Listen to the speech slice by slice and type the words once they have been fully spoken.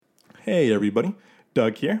Hey everybody,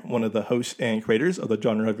 Doug here, one of the hosts and creators of the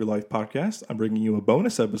Genre of Your Life podcast. I'm bringing you a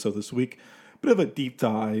bonus episode this week, bit of a deep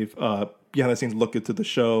dive, behind the scenes look into the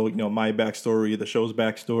show, my backstory, the show's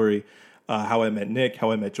backstory, how I met Nick,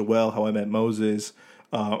 how I met Joel, how I met Moses,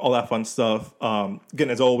 all that fun stuff. Again,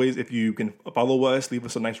 as always, if you can follow us, leave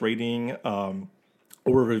us a nice rating or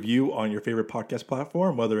a review on your favorite podcast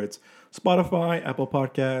platform, whether it's Spotify, Apple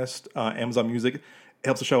Podcast, Amazon Music. It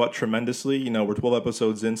helps the show out tremendously. We're 12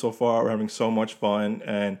 episodes in so far. We're having so much fun,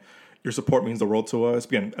 and your support means the world to us.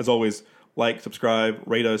 Again, as always, like, subscribe,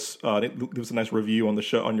 rate us, leave us a nice review on the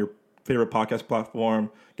show on your favorite podcast platform.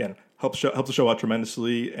 Again, helps the show out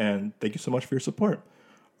tremendously, and thank you so much for your support.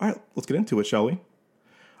 All right, let's get into it, shall we?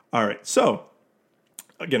 All right, so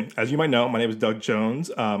again, as you might know, my name is Doug Jones.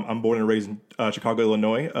 I'm born and raised in Chicago,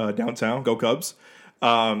 Illinois, downtown. Go Cubs.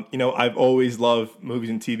 I've always loved movies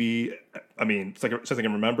and TV. Since I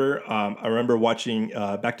can remember. I remember watching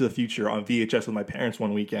Back to the Future on VHS with my parents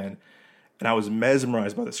one weekend, and I was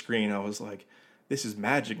mesmerized by the screen. I was like, this is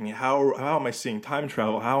magic. How am I seeing time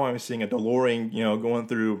travel? How am I seeing a DeLorean, going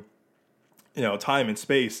through, time and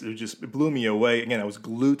space? It blew me away. Again, I was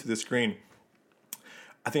glued to the screen.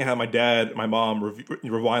 I think I had my dad, my mom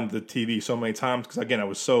rewind the TV so many times because, again, I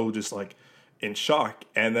was so just like in shock.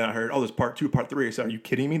 And then I heard, there's part 2, part 3. I said, are you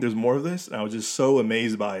kidding me? There's more of this? And I was just so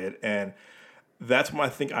amazed by it. And that's when I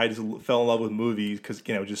think I just fell in love with movies because,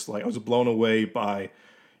 again, I was blown away by,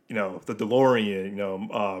 the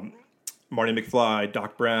DeLorean, Marty McFly,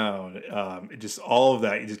 Doc Brown, all of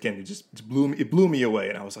that. It blew me away.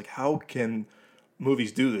 And I was like, how can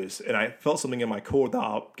movies do this? And I felt something in my core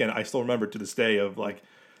that, again, I still remember to this day of like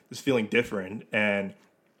this feeling different. And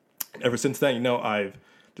ever since then, I've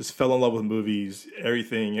just fell in love with movies,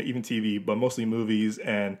 everything, even TV, but mostly movies.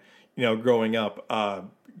 And, growing up,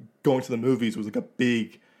 going to the movies was like a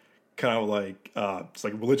big kind of like, it's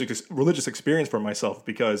like religious experience for myself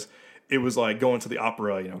because it was like going to the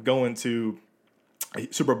opera, going to a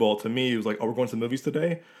Super Bowl. To me, it was like, we're going to the movies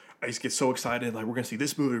today. I used to get so excited, like, we're going to see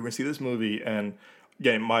this movie, we're going to see this movie. And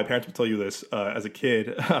again, my parents would tell you this, as a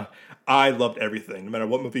kid, I loved everything. No matter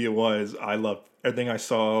what movie it was, I loved everything I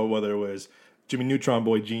saw, whether it was Jimmy Neutron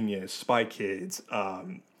Boy Genius, Spy Kids,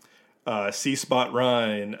 C-Spot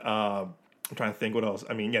Run, I'm trying to think what else.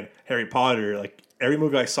 Again, Harry Potter, like every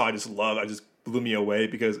movie I saw, I just loved. I just blew me away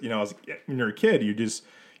because, when you're a kid,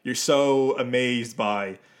 you're so amazed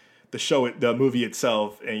by the show, the movie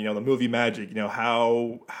itself, and the movie magic.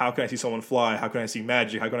 How can I see someone fly? How can I see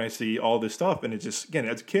magic? How can I see all this stuff? And it just, again,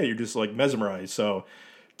 as a kid, you're just like mesmerized. So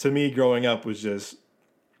to me, growing up was just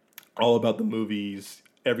all about the movies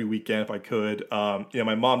every weekend if I could.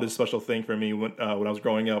 My mom did a special thing for me when I was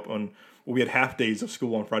growing up. We had half days of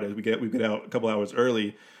school on Fridays. We get out a couple hours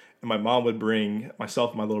early, and my mom would bring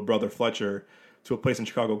myself and my little brother Fletcher to a place in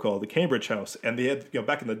Chicago called the Cambridge House. And they had,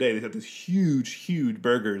 back in the day, they had these huge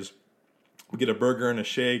burgers. We get a burger and a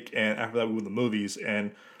shake, and after that we went to the movies.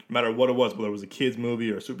 And no matter what it was, whether it was a kids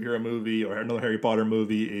movie or a superhero movie or another Harry Potter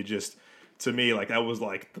movie, it just, to me, like that was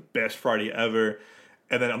like the best Friday ever.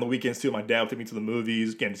 And then on the weekends too, my dad would take me to the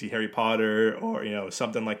movies, again, to see Harry Potter or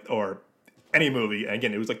something like, or any movie. And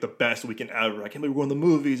again, it was like the best weekend ever. I can't believe we're going to the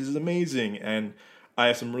movies. This is amazing. And I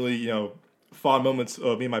have some really, fond moments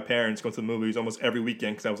of me and my parents going to the movies almost every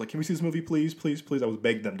weekend because I was like, can we see this movie, please, please, please? I was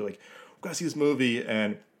begging them to like, we got to see this movie.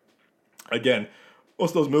 And again, most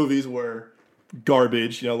of those movies were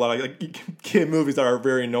garbage. A lot of like kid movies that are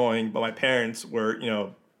very annoying. But my parents were,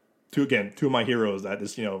 two of my heroes that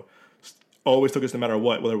just, always took us no matter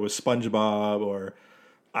what, whether it was SpongeBob or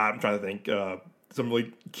I'm trying to think, some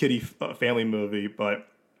really kiddie family movie. But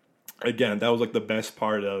again, that was like the best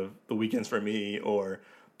part of the weekends for me, or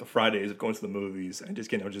the Fridays of going to the movies, and just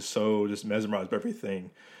just mesmerized by everything.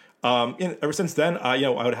 And ever since then, I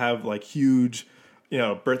would have like huge,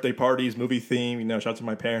 birthday parties, movie theme. Shout out to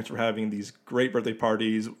my parents for having these great birthday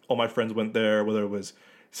parties. All my friends went there, whether it was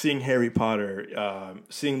seeing Harry Potter,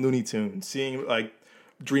 seeing Looney Tunes, seeing like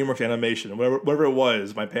DreamWorks Animation, whatever it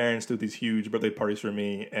was. My parents did these huge birthday parties for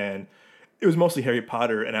me, and it was mostly Harry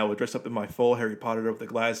Potter, and I would dress up in my full Harry Potter with the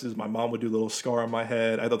glasses. My mom would do a little scar on my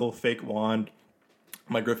head. I had a little fake wand,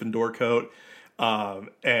 my Gryffindor coat.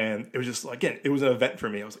 And it was just, again, it was an event for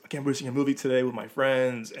me. I was like, we're seeing a movie today with my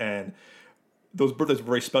friends. And those birthdays were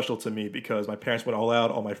very special to me because my parents went all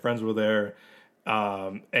out. All my friends were there.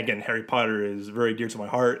 Again, Harry Potter is very dear to my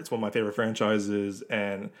heart. It's one of my favorite franchises.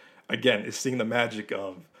 And again, it's seeing the magic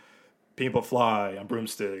of people fly on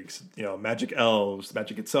broomsticks, magic elves,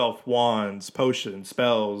 magic itself, wands, potions,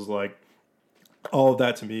 spells, like all of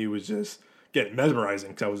that to me was just getting mesmerizing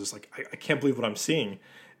because I was just like, I can't believe what I'm seeing.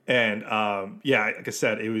 And like I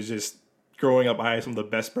said, it was just growing up, I had some of the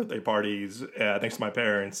best birthday parties thanks to my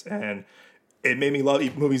parents, and it made me love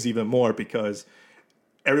movies even more because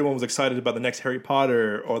everyone was excited about the next Harry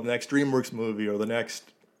Potter or the next DreamWorks movie or the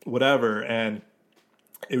next whatever, and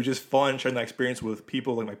it was just fun sharing that experience with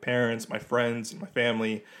people like my parents, my friends, and my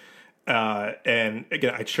family. And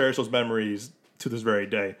again, I cherish those memories to this very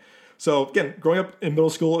day. So again, growing up in middle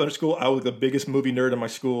school, elementary school, I was the biggest movie nerd in my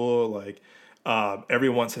school. Like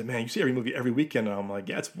everyone said, "Man, you see every movie every weekend." And I'm like,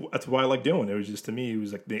 "Yeah, that's what I like doing." It was just to me, it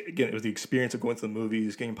was like it was the experience of going to the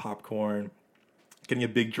movies, getting popcorn, getting a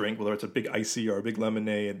big drink, whether it's a big icy or a big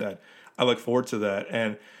lemonade. That I look forward to that.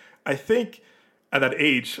 And I think at that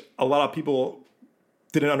age, a lot of people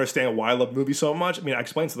didn't understand why I love movies so much. I mean, I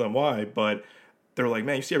explained to them why, but they were like,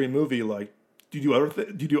 "Man, you see every movie. Like, do you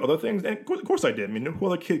do other things?" And of course, I did. I mean, who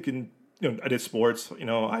other kid can? I did sports.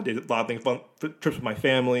 I did a lot of things, fun trips with my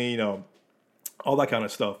family. All that kind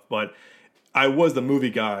of stuff. But I was the movie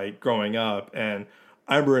guy growing up, and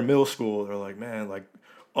I remember in middle school, they're like, "Man, like,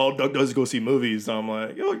 all Doug does is go see movies." And I'm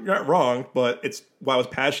like, "You're not wrong," but it's what I was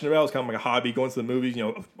passionate about. It was kind of like a hobby, going to the movies.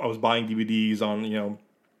 I was buying DVDs on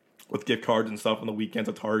with gift cards and stuff on the weekends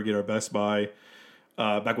at Target or Best Buy.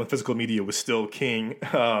 Back when physical media was still king,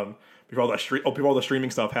 before all the streaming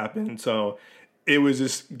stuff happened. So it was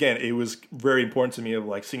just, again, it was very important to me of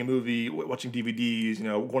like seeing a movie, watching DVDs,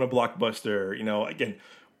 going to Blockbuster. Again,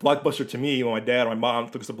 Blockbuster to me, when my dad or my mom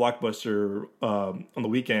took us to Blockbuster on the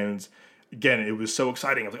weekends, again, it was so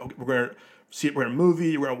exciting. I was like, okay, we're gonna see it, we're in a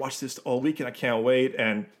movie, we're gonna watch this all weekend. I can't wait.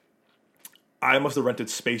 And I must have rented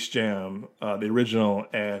Space Jam, the original,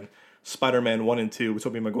 and Spider-Man 1 and 2 with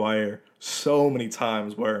Tobey Maguire so many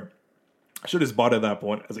times where I should have just bought it at that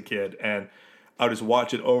point as a kid. And I would just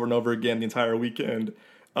watch it over and over again the entire weekend.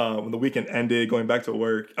 When the weekend ended, going back to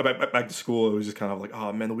work, back to school, it was just kind of like,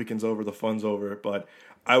 oh man, the weekend's over, the fun's over. But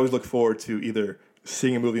I always look forward to either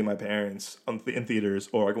seeing a movie with my parents in theaters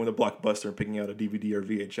or going to Blockbuster and picking out a DVD or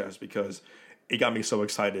VHS because it got me so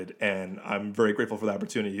excited. And I'm very grateful for the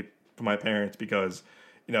opportunity for my parents because,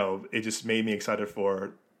 it just made me excited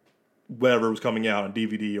for whatever was coming out on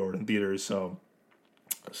DVD or in theaters. So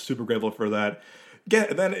super grateful for that. Again,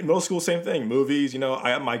 and then in middle school, same thing. Movies, I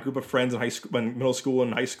had my group of friends in high school, in middle school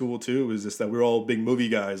and high school too, was just that we were all big movie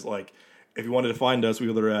guys. Like, if you wanted to find us,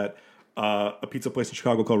 we were at a pizza place in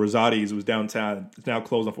Chicago called Rosati's. It was downtown. It's now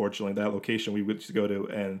closed, unfortunately. That location we used to go to,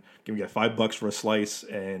 and we get $5 for a slice,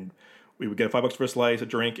 and we would get $5 for a slice, a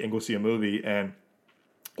drink, and go see a movie. And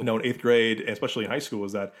in 8th grade, and especially in high school,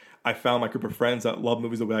 was that I found my group of friends that loved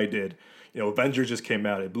movies the way I did. Avengers just came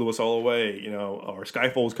out; it blew us all away. Or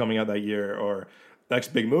Skyfall was coming out that year, or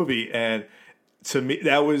next big movie. And to me,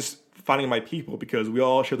 that was finding my people because we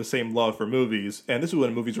all share the same love for movies. And this is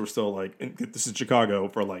when movies were still like, this is Chicago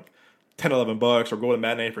for like $10, $11, or go to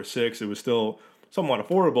matinee for $6. It was still somewhat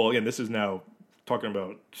affordable. Again, this is now talking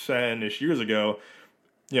about 10-ish years ago.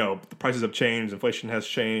 The prices have changed, inflation has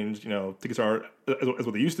changed. Tickets are as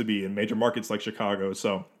what they used to be in major markets like Chicago.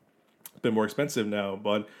 So it's a bit more expensive now.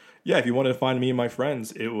 But yeah, if you wanted to find me and my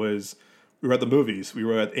friends, we were at the movies. We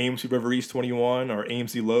were at AMC River East 21 or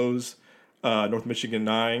AMC Lowe's, North Michigan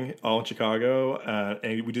 9, all in Chicago.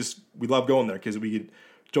 And we love going there because we could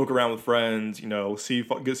joke around with friends, see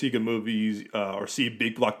good movies, or see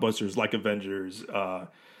big blockbusters like Avengers,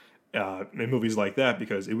 and movies like that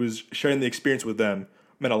because it was sharing the experience with them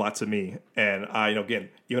meant a lot to me. And again,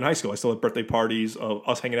 even in high school, I still had birthday parties of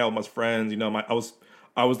us hanging out with my friends.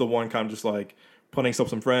 I was the one kind of just like putting stuff with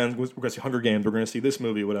some friends. We're going to see Hunger Games. We're going to see this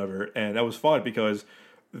movie, whatever. And that was fun because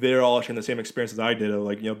they're all sharing the same experience as I did of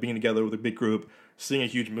like, being together with a big group, seeing a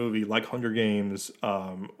huge movie like Hunger Games,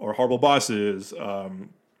 or Horrible Bosses,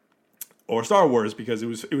 or Star Wars, because it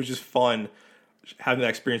was just fun having that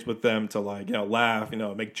experience with them to like, laugh,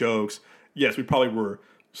 make jokes. Yes, we probably were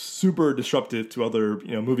super disruptive to other,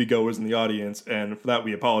 moviegoers in the audience, and for that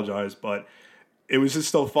we apologize, but it was just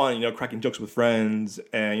still fun, cracking jokes with friends.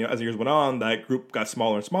 And, as the years went on, that group got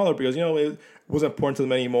smaller and smaller because, it wasn't important to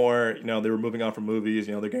them anymore. They were moving on from movies,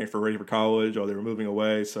 they're getting ready for college or they were moving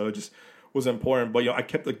away. So it just wasn't important. But, I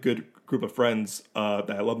kept a good group of friends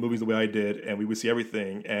that loved movies the way I did, and we would see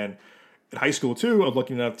everything. And in high school, too, I was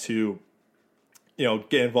lucky enough to,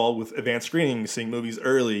 get involved with advanced screenings, seeing movies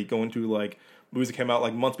early, going to, like, movies that came out,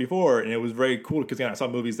 like, months before. And it was very cool because, I saw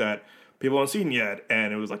movies that people haven't seen yet,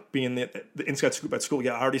 and it was like being the inside scoop at school.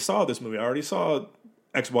 Yeah, I already saw this movie. I already saw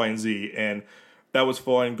X, Y, and Z, and that was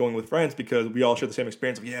fun going with friends because we all shared the same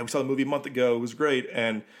experience. Of, yeah, we saw the movie a month ago. It was great,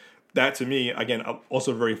 and that to me, again,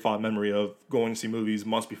 also a very fond memory of going to see movies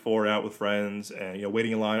months before out with friends, and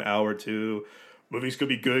waiting in line an hour or two. Movies could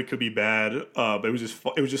be good, could be bad, but it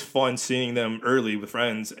was just fun seeing them early with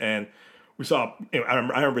friends, and we saw. I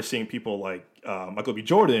remember seeing people like Michael B.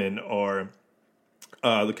 Jordan or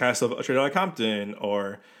the cast of Straight Outta Compton,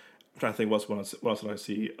 or I'm trying to think what else did I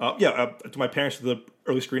see? To my parents to the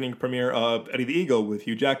early screening premiere of Eddie the Eagle with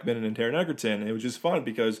Hugh Jackman and Taron Egerton. And it was just fun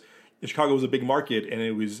because Chicago was a big market, and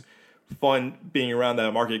it was fun being around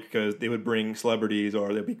that market because they would bring celebrities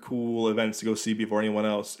or there'd be cool events to go see before anyone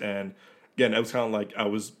else. And again, it was kind of like I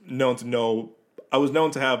was known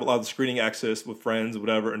to have a lot of screening access with friends,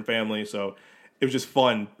 whatever, and family. So it was just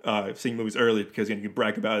fun seeing movies early because you can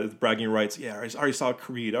brag about it, bragging rights. Yeah, I already saw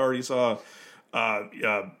Creed. I already saw.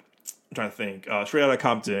 I'm trying to think. Straight Outta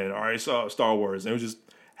Compton. I already saw Star Wars. And it was just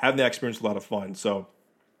having that experience was a lot of fun. So,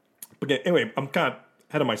 again, anyway, I'm kind of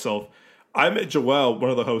ahead of myself. I met Joel, one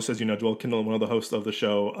of the hosts, as you know, Joel Kindle, one of the hosts of the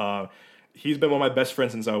show. He's been one of my best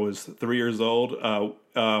friends since I was 3 years old.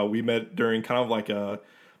 We met during kind of like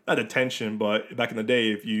not detention, but back in the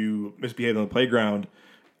day, if you misbehaved on the playground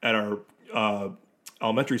at our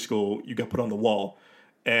elementary school, you got put on the wall.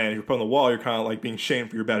 And if you're put on the wall, you're kind of like being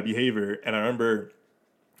shamed for your bad behavior. And I remember,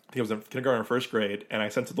 I think it was in kindergarten or first grade, and I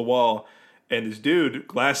sent to the wall, and this dude,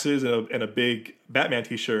 glasses and a big Batman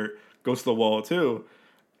t-shirt, goes to the wall too.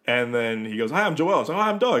 And then he goes, "Hi, I'm Joel." So, "Hi,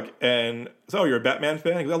 I'm Doug." And so, "Oh, you're a Batman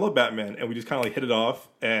fan?" He goes, "I love Batman." And we just kind of like hit it off.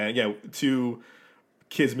 And yeah, two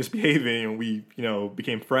kids misbehaving, and we,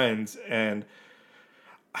 became friends. And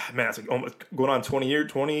man, it's like almost going on 20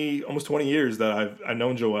 years that I've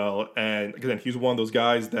known Joel. And again, he's one of those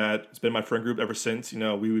guys that's been my friend group ever since.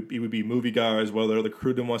 We would be movie guys, whether the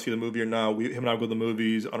crew didn't want to see the movie or not. Him and I would go to the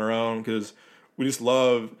movies on our own because we just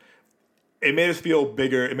love. It made us feel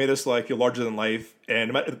bigger. It made us like feel larger than life. And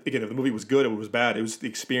again, if the movie was good or it was bad, it was the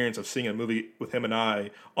experience of seeing a movie with him and I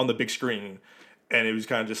on the big screen. And it was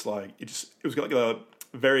kind of just like it was like a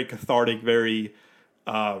very cathartic, very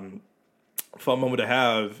fun moment to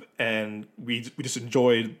have, and we just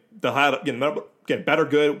enjoyed again, bad or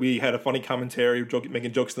good. We had a funny commentary,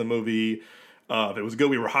 making jokes in the movie. If it was good,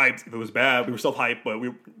 we were hyped. If it was bad, we were still hyped, but we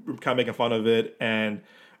were kind of making fun of it. And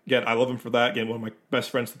again, I love him for that. Again, one of my best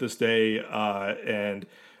friends to this day. And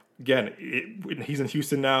again, he's in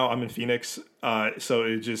Houston now. I'm in Phoenix. So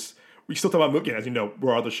it just we still talk about movie. As you know,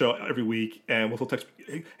 we're on the show every week, and we'll still text,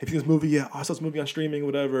 "Hey, have you seen this movie? Yeah, I saw this movie on streaming,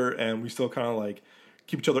 whatever." And we still kind of like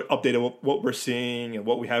keep each other updated on what we're seeing and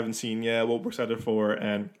what we haven't seen yet, what we're excited for.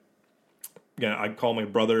 And again, I call my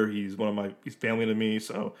brother. He's he's family to me.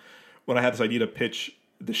 So when I had this idea to pitch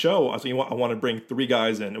the show, I was like, I want to bring 3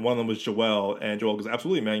 guys in, and one of them was Joel. And Joel goes,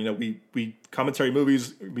 "Absolutely, man. We commentary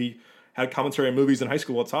movies. We had commentary on movies in high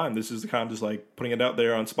school all the time. This is the kind of just like putting it out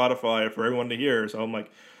there on Spotify for everyone to hear." So I'm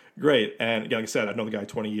like, great. And again, like I said, I've known the guy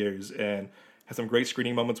 20 years and had some great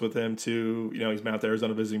screening moments with him too. He's been out to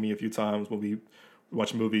Arizona visiting me a few times when we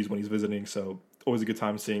watch movies when he's visiting. So always a good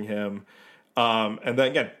time seeing him. And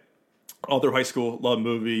then again, all through high school, love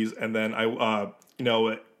movies. And then I want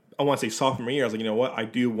to say sophomore year, I was like, you know what? I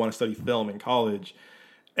do want to study film in college.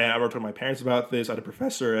 And I wrote to my parents about this. I had a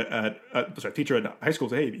professor a teacher at high school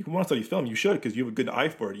say, "Hey, if you want to study film, you should, because you have a good eye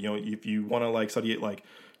for it. If you want to like study it like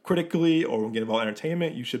critically or get involved in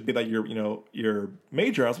entertainment, you should be like your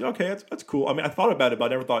major." I was like, okay, that's cool. I mean, I thought about it, but I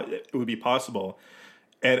never thought it would be possible.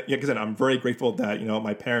 And because I'm very grateful that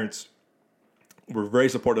my parents were very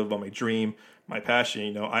supportive of my dream, my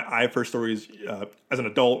passion. I have heard stories as an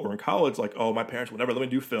adult or in college, like, "Oh, my parents would never let me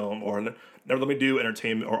do film or never let me do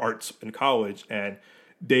entertainment or arts in college." And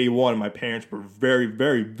day one, my parents were very,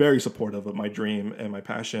 very, very supportive of my dream and my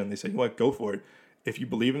passion. They said, "You know what, go for it. If you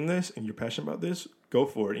believe in this and you're passionate about this, go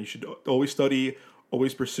for it. And you should always study,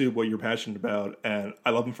 always pursue what you're passionate about." And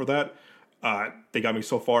I love them for that. They got me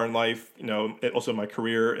so far in life, also in my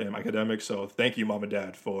career and my academics. So thank you, Mom and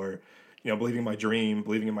Dad, for, believing in my dream,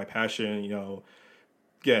 believing in my passion,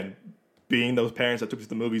 again, being those parents that took me to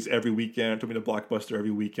the movies every weekend, took me to Blockbuster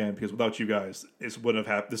every weekend, because without you guys, this wouldn't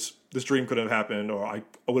have happened. This dream couldn't have happened, or I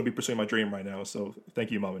wouldn't be pursuing my dream right now. So thank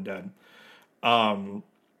you, Mom and Dad.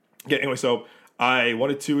 Anyway, so I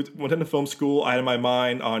went into film school. I had in my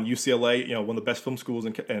mind on UCLA, one of the best film schools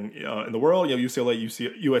in the world. UCLA,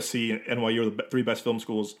 USC, and NYU are the 3 best film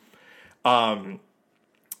schools. And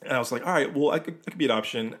I was like, all right, well, I could be an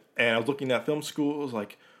option. And I was looking at film schools,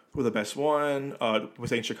 like, who are the best one?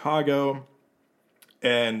 Was in Chicago.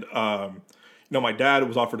 And, my dad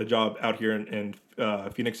was offered a job out here in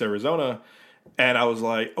Phoenix, Arizona. And I was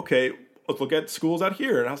like, okay, let's look at schools out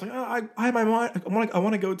here. And I was like, I have my mind. I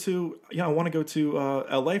want to go to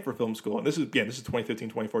LA for film school. And this is 2015,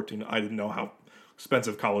 2014. I didn't know how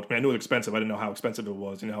expensive college. I knew it was expensive. I didn't know how expensive it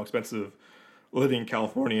was. How expensive living in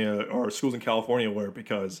California or schools in California were,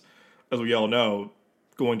 because as we all know,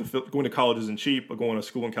 going to college isn't cheap, but going to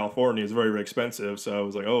school in California is very, very expensive. So I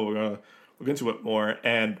was like, we're look into it more.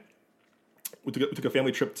 And we took a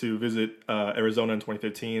family trip to visit Arizona in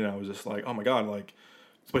 2015. And I was just like, oh my God, like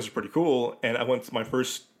this place is pretty cool. And I went to my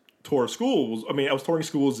first tour of schools. I mean, I was touring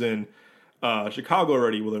schools in Chicago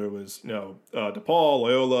already, whether it was, DePaul,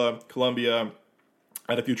 Loyola, Columbia.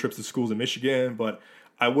 I had a few trips to schools in Michigan, but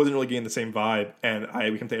I wasn't really getting the same vibe. And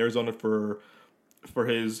we came to Arizona for for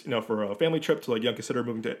a family trip to like consider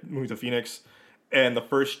moving to Phoenix. And the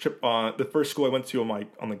first school I went to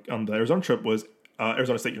on the Arizona trip was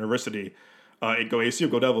Arizona State University. Go ASU,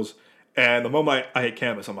 go Devils. And the moment I hit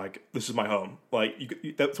campus, I'm like, this is my home.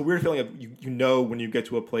 Like that's a weird feeling of when you get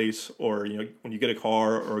to a place, or when you get a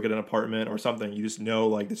car or get an apartment or something, you just know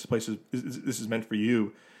like this is meant for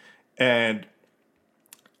you. And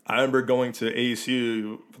I remember going to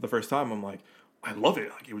ASU for the first time. I'm like, I love it.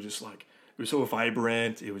 Like it was so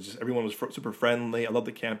vibrant. It was just everyone was super friendly. I love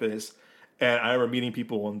the campus. And I remember meeting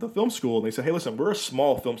people in the film school, and they said, hey, listen, we're a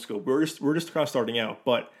small film school. We're just kind of starting out,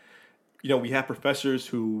 but we have professors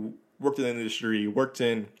who worked in the industry, worked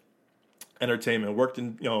in entertainment, worked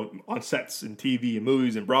in on sets and TV and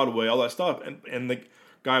movies and Broadway, all that stuff. And the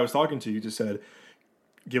guy I was talking to just said,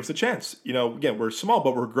 give us a chance. Again, we're small,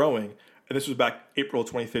 but we're growing. And this was back April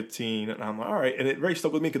 2015, and I'm like, all right. And it very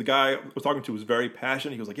stuck with me because the guy I was talking to was very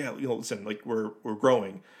passionate. He was like, yeah, listen, like we're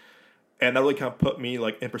growing. And that really kind of put me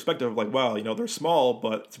like in perspective of like, wow, they're small,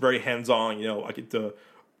 but it's very hands-on. I get to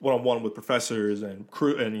one-on-one with professors and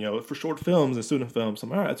crew, and for short films and student films. I'm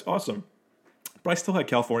like, all right, that's awesome. But I still had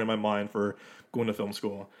California in my mind for going to film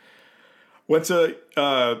school. Went to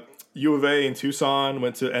U of A in Tucson,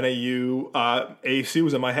 went to NAU. ASU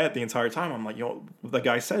was in my head the entire time. I'm like, the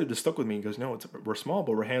guy said it just stuck with me. He goes, no, we're small,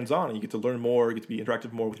 but we're hands-on, and you get to learn more, you get to be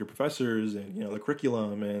interactive more with your professors, and the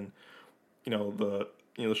curriculum, and the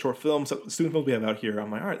short films, student films we have out here. I'm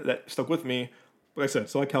like, all right, that stuck with me. Like I said,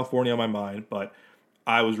 still had California on my mind, but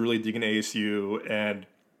I was really digging ASU, and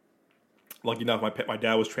lucky enough, my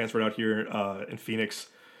dad was transferred out here in Phoenix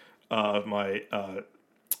after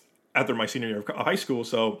my senior year of high school.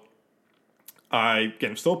 So I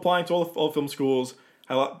still applying to all the film schools.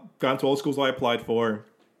 I got into all the schools I applied for,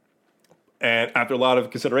 and after a lot of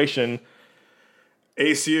consideration,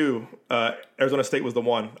 ASU, Arizona State was the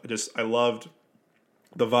one. I loved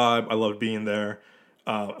the vibe. I loved being there.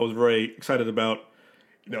 I was very excited about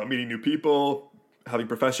meeting new people, having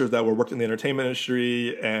professors that were working in the entertainment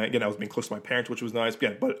industry, and again, I was being close to my parents, which was nice.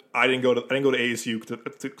 Again, but I didn't go to ASU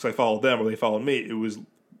because I followed them or they followed me. It was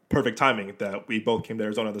perfect timing that we both came to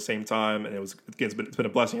Arizona at the same time, and it's been a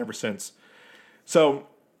blessing ever since. So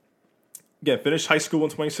again, finished high school in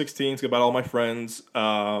 2016. It's about all my friends,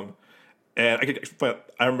 and I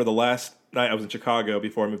remember the last night I was in Chicago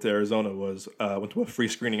before I moved to Arizona was went to an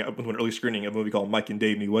early screening of a movie called Mike and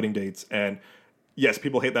Dave Need Wedding Dates, and yes,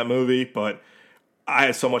 people hate that movie, but I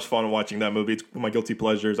had so much fun watching that movie. It's one of my guilty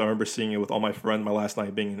pleasures. I remember seeing it with all my friends my last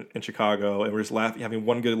night being in Chicago, and we're just laughing, having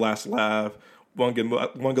one good last laugh, one good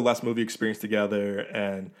last movie experience together.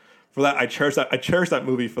 And for that, I cherish that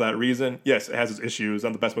movie for that reason. Yes, it has its issues. It's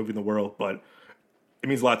not the best movie in the world, but it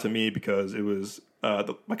means a lot to me because it was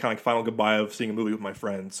my kind of final goodbye of seeing a movie with my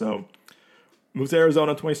friends. So moved to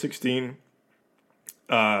Arizona in 2016.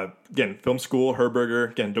 Again, film school,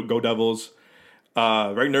 Herberger. Again, go Devils.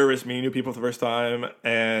 Very nervous, meeting new people for the first time.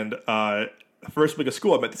 And first week of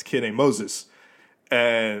school, I met this kid named Moses.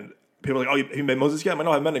 And people were like, oh, you met Moses yet? I'm like,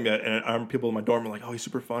 no, I haven't met him yet. And I remember people in my dorm were like, oh, he's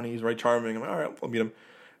super funny. He's very charming. I'm like, all right, I'll meet him.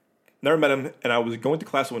 Never met him. And I was going to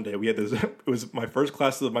class one day. We had this, it was my first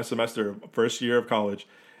class of my semester, first year of college.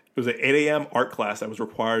 It was an 8 a.m. art class that was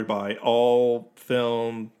required by all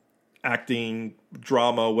film, acting,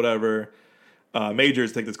 drama, whatever,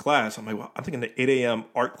 majors to take this class. I'm like, well, I'm taking the 8 a.m.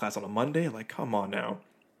 art class on a Monday? Like, come on now.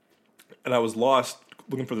 And I was lost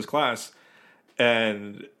looking for this class.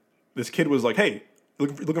 And this kid was like, hey,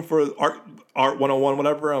 looking for art 101,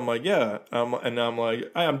 whatever. I'm like, yeah. And I'm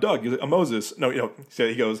like, hi, I'm Doug. He's like, I'm Moses. No,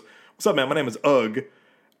 he goes, what's up, man? My name is Ugg.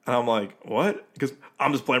 And I'm like, what? Because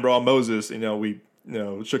I'm just playing, bro. I'm Moses. We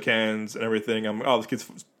shook hands and everything. I'm like, oh, this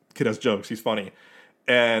kid has jokes. He's funny.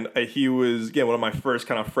 And he was, again, one of my first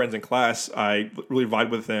kind of friends in class. I really vibed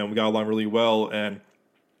with him. We got along really well. And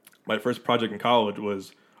my first project in college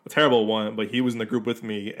was a terrible one, but he was in the group with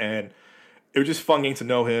me. And it was just fun getting to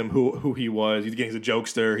know him, who he was. He's a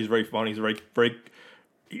jokester. He's very funny. He's great.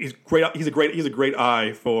 He's a great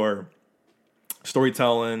eye for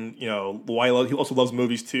storytelling. He also loves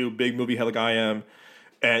movies too. Big movie head like I am.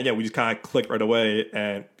 And yeah, we just kind of clicked right away.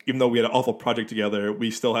 And even though we had an awful project together,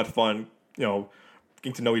 we still had fun,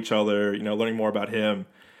 getting to know each other, learning more about him.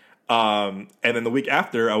 And then the week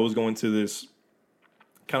after, I was going to this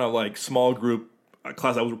kind of like small group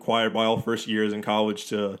class that was required by all first years in college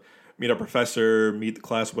to meet our professor, meet the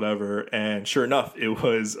class, whatever. And sure enough, it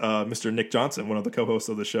was Mr. Nick Johnson, one of the co-hosts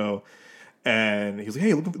of the show. And he was like,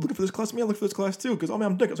 hey, looking for this class? Man, look for this class too. Because, oh, man,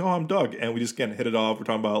 I'm Dick. I was like, oh, I'm Doug. And we just kind of hit it off. We're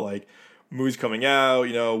talking about, like, movies coming out,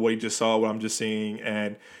 you know, what he just saw, what I'm just seeing.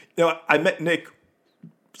 And, you know, I met Nick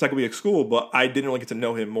second week of school, but I didn't really get to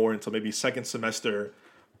know him more until maybe second semester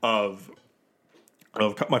of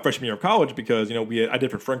my freshman year of college, because, you know, I had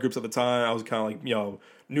different friend groups at the time. I was kind of like, you know,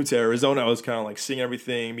 new to Arizona. I was kind of like seeing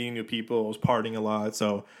everything, meeting new people. I was partying a lot.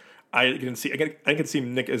 So I didn't see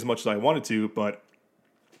Nick as much as I wanted to, but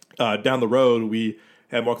down the road, we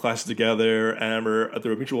had more classes together. And I remember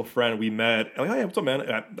through a mutual friend, we met. And like, hey, what's up, man?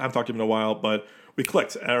 I haven't talked to him in a while, but we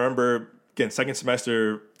clicked. And I remember, again, second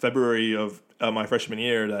semester, February of my freshman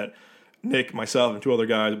year, that Nick, myself, and two other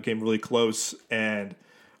guys became really close. And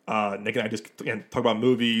Nick and I just, again, talk about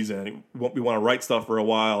movies, and we want to write stuff for a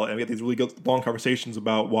while. And we had these really good, long conversations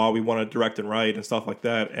about why we want to direct and write and stuff like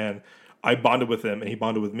that. And I bonded with him, and he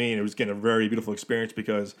bonded with me. And it was, again, a very beautiful experience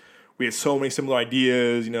because we had so many similar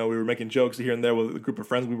ideas. You know, we were making jokes here and there with the group of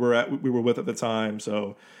friends we were with at the time.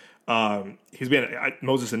 So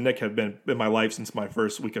Moses and Nick have been in my life since my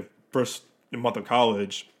first month of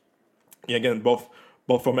college. Yeah, again, both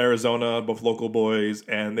from Arizona, both local boys,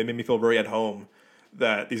 and they made me feel very at home.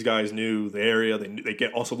 That these guys knew the area, they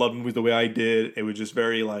also loved movies the way I did. It was just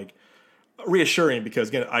very, like, reassuring because,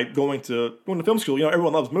 again, going to film school, you know,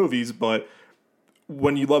 everyone loves movies, but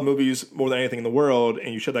when you love movies more than anything in the world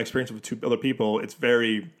and you share that experience with two other people, it's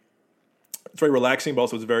very relaxing, but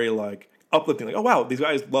also it's very, like, uplifting. Like, oh wow, these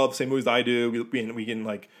guys love the same movies that I do. We can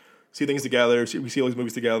like see things together. We see all these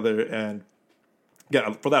movies together, and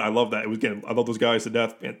yeah, for that I love that. I love those guys to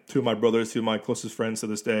death. And two of my brothers, two of my closest friends to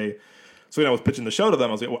this day. So when I was pitching the show to them,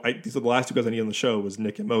 I was like, these are the last two guys I need on the show was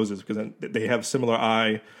Nick and Moses, because they have similar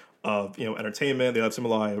eye of, you know, entertainment. They have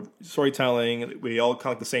similar eye of storytelling. We all kind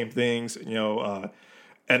of like the same things, you know,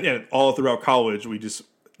 and all throughout college,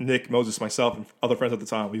 Nick, Moses, myself, and other friends at the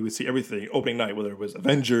time, we would see everything opening night, whether it was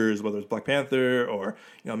Avengers, whether it was Black Panther, or,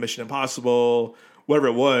 you know, Mission Impossible, whatever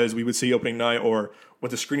it was, we would see opening night, or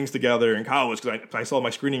went to screenings together in college, because I saw my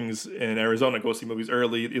screenings in Arizona, go see movies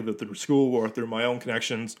early, either through school or through my own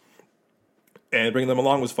connections. And bringing them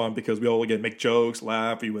along was fun because we all, again, make jokes,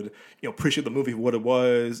 laugh. We would, you know, appreciate the movie for what it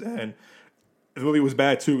was. And if the movie was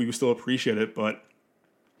bad too, we would still appreciate it. But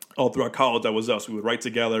all throughout college, that was us. We would write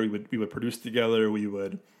together. We would produce together. We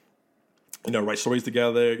would, you know, write stories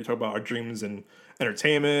together. You talk about our dreams and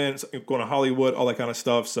entertainment, going to Hollywood, all that kind of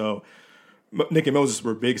stuff. So Nick and Moses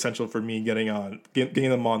were big essential for me getting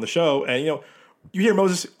them on the show. And, you know, you hear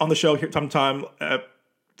Moses on the show here time to time.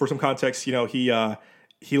 For some context, you know,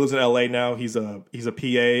 he lives in LA now. He's a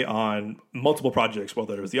PA on multiple projects,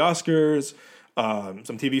 whether it was the Oscars,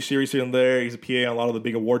 some TV series here and there. He's a PA on a lot of the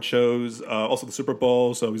big award shows, also the Super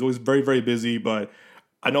Bowl. So he's always very, very busy, but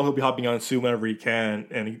I know he'll be hopping on soon whenever he can.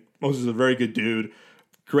 And Moses is a very good dude,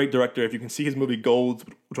 great director. If you can see his movie Gold,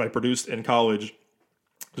 which I produced in college,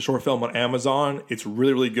 the short film on Amazon, it's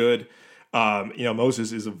really, really good. You know,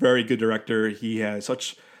 Moses is a very good director. He has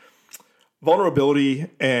such vulnerability,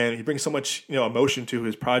 and he brings so much, you know, emotion to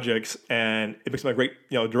his projects, and it makes him a great,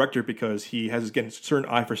 you know, director because he has, again, a certain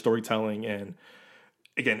eye for storytelling, and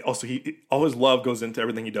again, also all his love goes into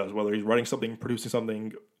everything he does, whether he's writing something, producing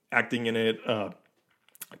something, acting in it,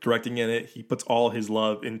 directing in it. He puts all his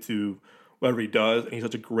love into whatever he does, and he's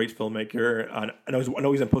such a great filmmaker. And I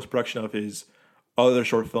know he's in post-production of his other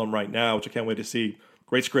short film right now, which I can't wait to see.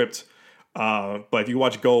 Great script. But if you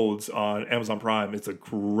watch Golds on Amazon Prime, it's a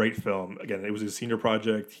great film. Again, it was his senior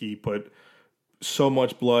project. He put so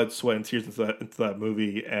much blood, sweat, and tears into that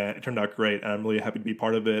movie, and it turned out great. And I'm really happy to be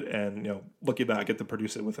part of it. And, you know, lucky that I get to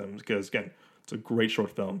produce it with him because, again, it's a great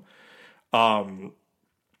short film.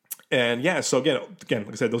 And yeah, so again,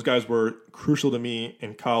 like I said, those guys were crucial to me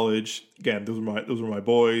in college. Again, those were my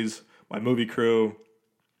boys, my movie crew.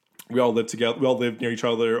 We all lived together. We all lived near each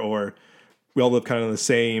other, or we all lived kind of in the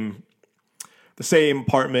same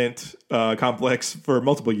apartment complex for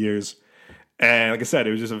multiple years. And like I said,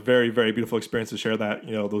 it was just a very, very beautiful experience to share that,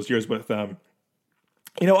 you know, those years with them.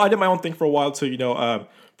 You know, I did my own thing for a while too. You know,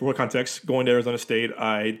 for more context, going to Arizona State,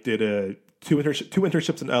 I did two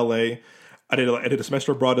internships in LA. I did a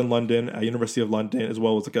semester abroad in London at University of London, as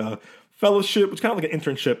well as like a fellowship, which is kind of like an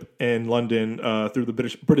internship in London through the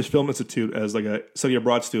British Film Institute as like a study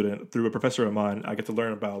abroad student through a professor of mine. I get to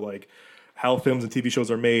learn about like how films and TV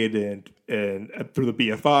shows are made and through the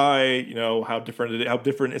BFI, you know, how different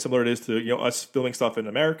and similar it is to, you know, us filming stuff in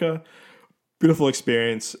America. Beautiful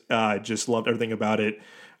experience. Just loved everything about it.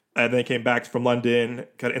 And then came back from London,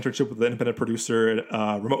 got an internship with an independent producer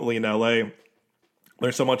remotely in LA.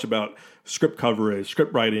 Learned so much about script coverage,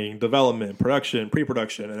 script writing, development, production,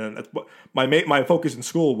 pre-production, and then that's what my focus in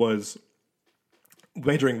school was.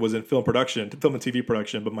 Majoring was in film production, film and TV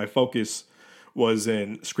production, but my focus was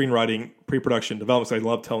in screenwriting, pre-production, development. So I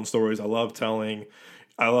love telling stories. I love writing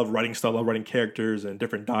stuff. I love writing characters and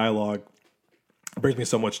different dialogue. It brings me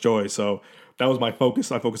so much joy. So that was my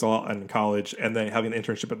focus. I focused a lot on college, and then having an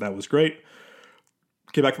internship at that was great.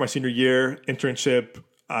 Came back for my senior year internship.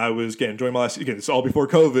 I was enjoying my last. Again, it's all before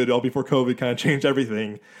COVID. All before COVID kind of changed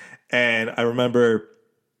everything, and I remember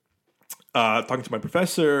talking to my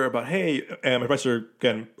professor about, hey, and my professor,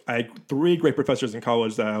 again, I had 3 great professors in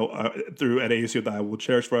college that through at ASU that I will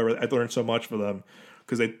cherish forever. I learned so much from them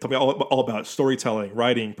because they taught me all about storytelling,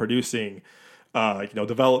 writing, producing,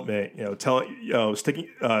 development, sticking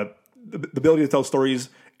the ability to tell stories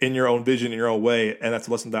in your own vision, in your own way, and that's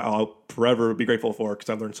a lesson that I'll forever be grateful for because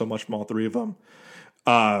I've learned so much from all 3 of them.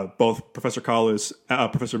 Both Professor Collis,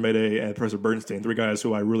 Professor Mayday, and Professor Bernstein, 3 guys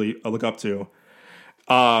who I really look up to.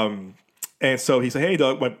 And so he said, "Hey,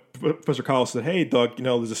 Doug." My Professor Collis said, "Hey, Doug.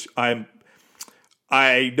 There's this. I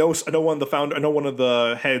know one of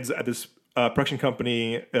the heads at this production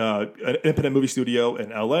company, an independent movie studio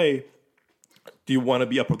in LA. Do you want to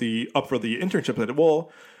be up for the internship?" I said,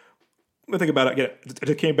 "Well, let me think about it." Again, I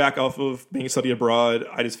just came back off of being study abroad.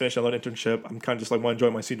 I just finished another internship. I'm kind of just like want to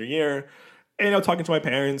enjoy my senior year. And talking to my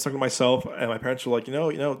parents, talking to myself, and my parents were like,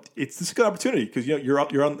 this is a good opportunity because you're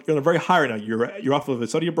on a very high right now. You're off of a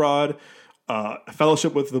study abroad, a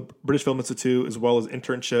fellowship with the British Film Institute, as well as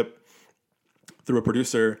internship through a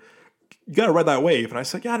producer. You got to ride that wave. And I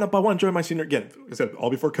said, yeah, no, but I want to enjoy my senior. Again, I said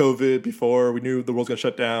all before COVID, before we knew the world's going to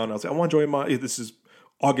shut down. I was like, I want to enjoy this is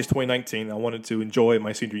August 2019. I wanted to enjoy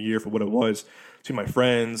my senior year for what it was, see my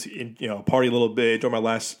friends, party a little bit, enjoy my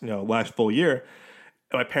last full year.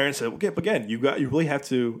 And my parents said, "Okay, but again, you really have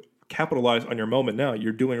to capitalize on your moment now.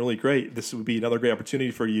 You're doing really great. This would be another great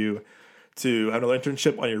opportunity for you to have another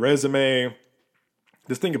internship on your resume.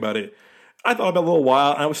 Just think about it." I thought about it a little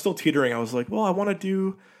while, and I was still teetering. I was like, "Well, I want to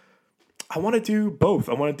do both.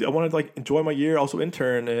 I want to like enjoy my year, also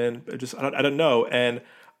intern, and I don't know." And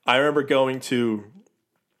I remember going to,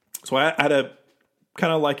 so I had a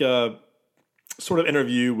kind of like a sort of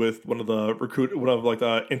interview with one of the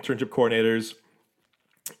internship coordinators.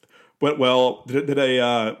 Went well. Went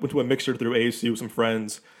to a mixer through ASU with some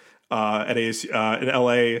friends at ASU in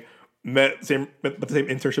LA. Met the same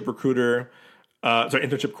internship recruiter,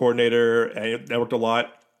 internship coordinator, and networked a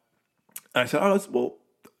lot. And I said,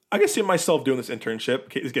 I can see myself doing this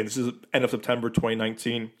internship. Again, this is end of September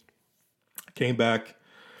 2019. Came back,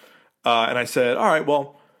 and I said, all right,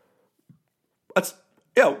 well, let's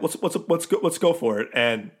go for it.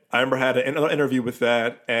 And I remember I had another interview with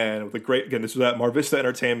that, and with this was at Mar Vista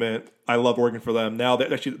Entertainment. I love working for them. Now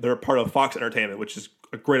they're a part of Fox Entertainment, which is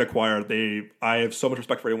a great acquire. I have so much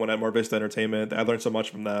respect for everyone at Mar Vista Entertainment. I learned so much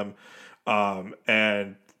from them.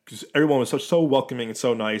 And because everyone was so welcoming and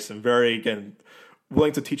so nice and very, again,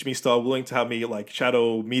 willing to teach me stuff, willing to have me like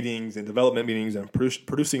shadow meetings and development meetings and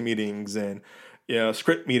producing meetings and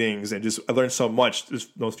script meetings, and just I learned so much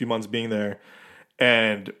just those few months being there.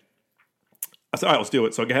 And I said, all right, let's do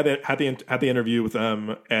it. So I had the interview with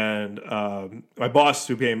them, and my boss,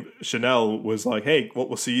 who became Chanel, was like, "Hey,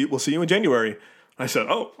 we'll see you in January." I said,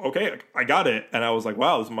 "Oh, okay, I got it." And I was like,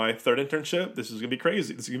 "Wow, this is my 3rd internship. This is gonna be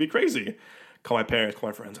crazy." Call my parents, call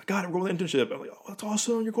my friends. I got it. We're going to internship. I'm like, "Oh, that's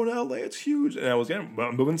awesome! You're going to LA. It's huge." And I was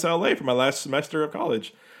moving to LA for my last semester of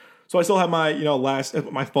college. So I still have my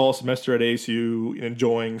my fall semester at ASU,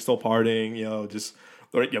 enjoying, still partying, just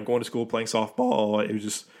going to school, playing softball. It was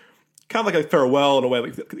just kind of like a farewell in a way.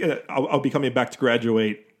 Like, I'll be coming back to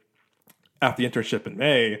graduate after the internship in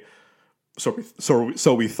May. So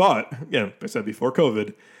we thought. I said before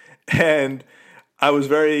COVID, and I was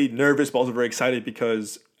very nervous, but also very excited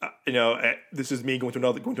because this is me going to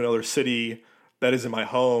another city that isn't my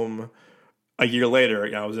home. A year later,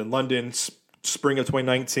 I was in London, spring of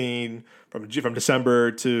 2019, from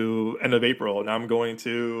December to end of April. Now I'm going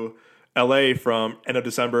to LA from end of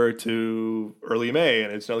December to early May,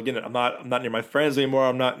 and it's again, I'm not near my friends anymore.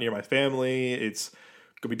 I'm not near my family. It's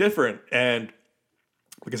gonna be different. And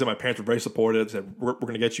like I said, my parents were very supportive. Said we're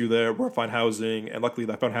going to get you there. We're going to find housing, and luckily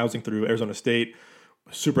I found housing through Arizona State.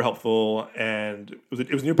 Super helpful, and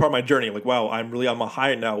it was a new part of my journey. Like, wow, I'm really on my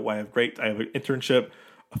high now. I have an internship,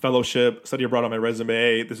 a fellowship, study abroad on my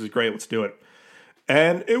resume. This is great. Let's do it.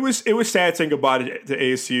 And it was sad saying goodbye to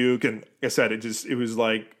ASU. And like I said, it was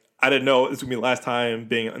like, I didn't know this was going to be the last time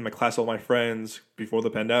being in my class with all my friends before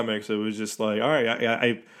the pandemic. So it was just like, all right,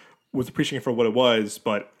 I was appreciating it for what it was,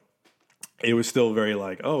 but it was still very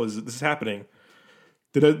like, oh, this is happening.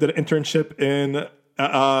 Did an internship in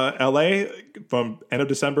LA from end of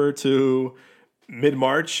December to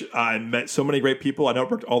mid-March. I met so many great people. I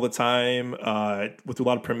networked all the time. Went to a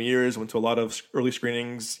lot of premieres, went to a lot of early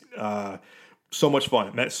screenings. So much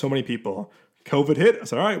fun. Met so many people. COVID hit. I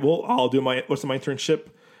said, all right, well, I'll do my internship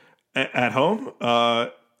at home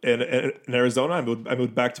in Arizona. I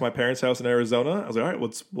moved back to my parents' house in Arizona. I was like, all right,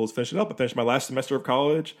 we'll finish it up. I finished my last semester of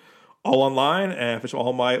college all online, and finished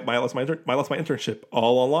all my internship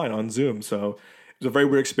all online on Zoom. So it was a very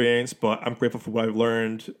weird experience, but I'm grateful for what I've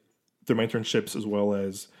learned through my internships as well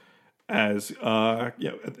as in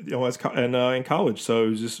college. So it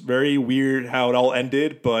was just very weird how it all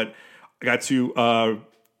ended, but I got to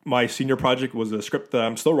my senior project was a script that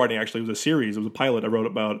I'm still writing. Actually, it was a series. It was a pilot I wrote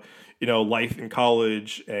about life in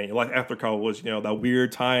college and life after college. That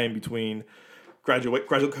weird time between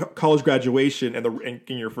college graduation and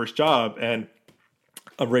your first job. And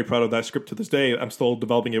I'm very proud of that script to this day. I'm still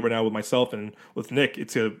developing it right now with myself and with Nick.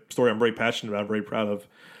 It's a story I'm very passionate about. I'm very proud of.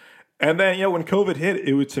 And then when COVID hit,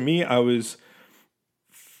 it was to me. The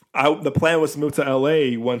plan was to move to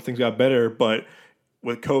LA once things got better, but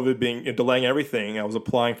with COVID being delaying everything, I was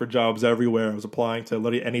applying for jobs everywhere. I was applying to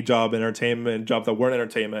literally any job in entertainment, jobs that weren't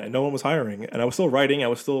entertainment, and no one was hiring. And I was still writing. I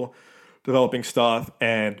was still developing stuff,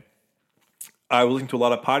 and I was listening to a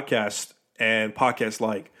lot of podcasts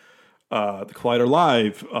like The Collider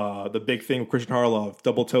Live, The Big Thing with Christian Harloff,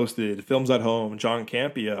 Double Toasted, Films at Home, John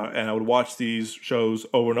Campea, and I would watch these shows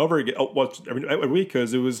over and over again, watch every week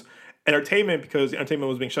because it was entertainment. Because entertainment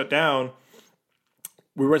was being shut down,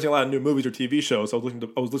 we were watching a lot of new movies or TV shows. So I was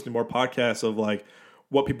listening to more podcasts of like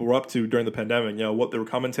what people were up to during the pandemic, what they were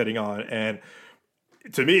commentating on, and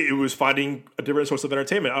to me, it was finding a different source of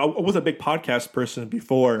entertainment. I was a big podcast person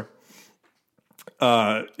before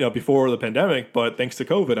the pandemic, but thanks to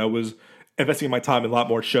COVID, I was investing my time in a lot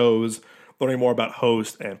more shows, learning more about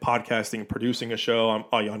host and podcasting, producing a show on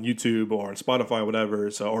YouTube or on Spotify or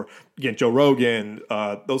whatever. So, or again, Joe Rogan,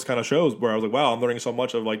 those kind of shows where I was like, wow, I'm learning so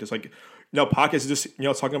much of podcasts is just,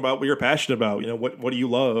 talking about what you're passionate about. What do you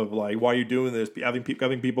love? Like, why are you doing this?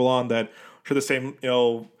 Having people on that share the same,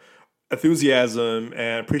 enthusiasm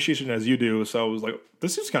and appreciation as you do. So I was like,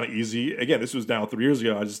 this is kind of easy. Again, this was now 3 years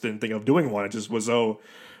ago. I just didn't think of doing one. I just was so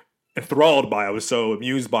enthralled by it. I was so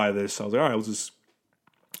amused by this. So I was like, all right, I'll just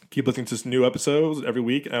keep listening to new episodes every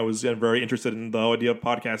week. And I was very interested in the idea of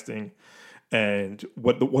podcasting and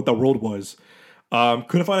what the world was.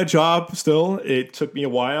 Couldn't find a job still. It took me a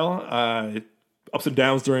while, ups and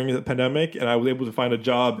downs during the pandemic, and I was able to find a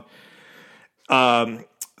job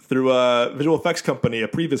through a visual effects company, a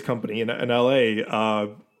previous company in LA.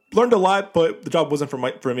 Learned a lot, but the job wasn't for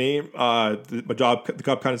me. The job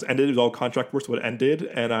kind of ended. It was all contract work, so it ended,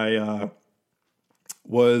 and I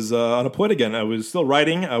was unemployed again. I was still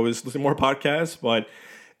writing. I was listening to more podcasts, but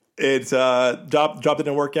job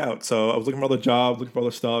didn't work out. So I was looking for other jobs, looking for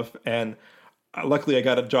other stuff, and luckily I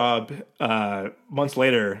got a job months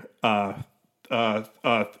later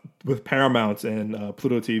with Paramount and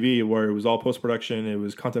Pluto TV, where it was all post-production. It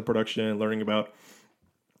was content production, learning about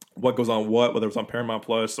what goes on whether it's on Paramount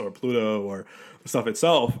Plus or Pluto or the stuff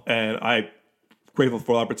itself. And I'm grateful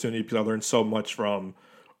for the opportunity because I learned so much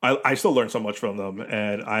I still learn so much from them.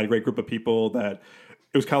 And I had a great group of people that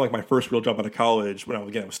it was kind of like my first real job out of college when I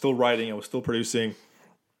was still writing, I was still producing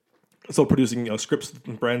scripts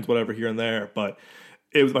and friends, whatever here and there. But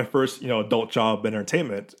it was my first, adult job in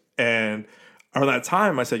entertainment. And around that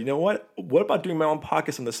time, I said, you know what? What about doing my own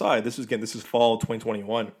podcast on the side? This is fall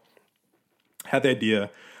 2021. Had the idea,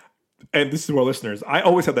 and this is to our listeners. I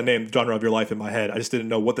always had the name Genre of Your Life in my head. I just didn't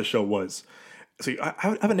know what the show was. So I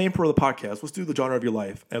have a name for the podcast. Let's do the Genre of Your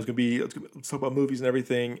Life. And let's talk about movies and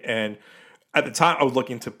everything. And at the time, I was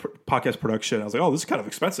looking to podcast production. I was like, oh, this is kind of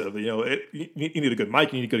expensive. You need a good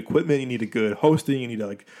mic, you need good equipment, you need a good hosting, you need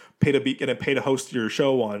to pay to host your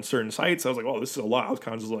show on certain sites. I was like, oh, this is a lot. I was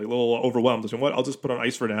kind of just a little overwhelmed. I was like, what? I'll just put on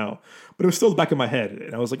ice for now. But it was still in the back of my head.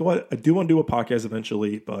 And I was like, what? I do want to do a podcast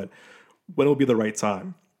eventually, but when will be the right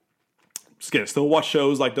time? Still watch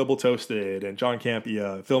shows like Double Toasted and John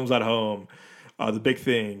Campea, Films at Home, The Big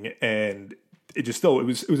Thing, and it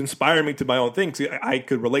was inspiring me to my own thing. I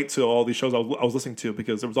could relate to all these shows I was listening to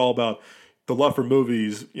because it was all about the love for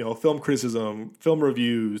movies, film criticism, film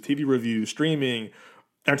reviews, TV reviews, streaming,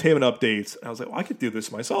 entertainment updates. And I was like, well, I could do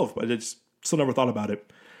this myself, but I just still never thought about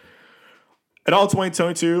it. And all of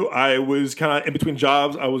 2022, I was kind of in between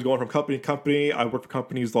jobs. I was going from company to company. I worked for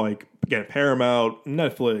companies like, again, Paramount,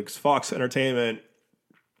 Netflix, Fox Entertainment,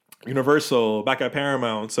 Universal, back at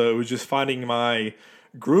Paramount. So it was just finding my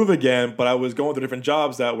groove again, but I was going to different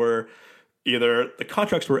jobs that were either the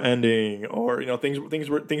contracts were ending, or things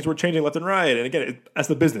were changing left and right. And again, that's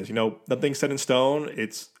the business. Nothing's set in stone.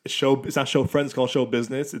 It's show. It's not show friends. It's called show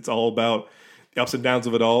business. It's all about the ups and downs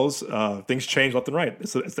of it all. Things change left and right.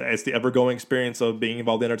 It's the ever going experience of being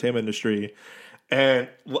involved in the entertainment industry. And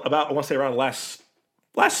I want to say around last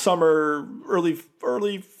summer, early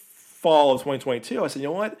fall of 2022, I said, you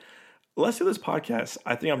know what? Let's do this podcast.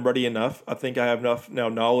 I think I'm ready enough. I think I have enough now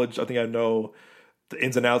knowledge. I think I know the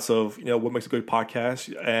ins and outs of what makes a good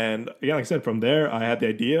podcast. And like I said, from there I had the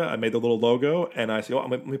idea. I made the little logo, and I said,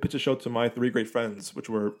 let me pitch a show to my three great friends, which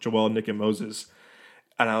were Joel, Nick, and Moses.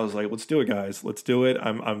 And I was like, let's do it, guys. Let's do it.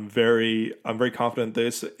 I'm very confident in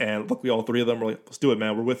this. And luckily, all three of them were like, let's do it,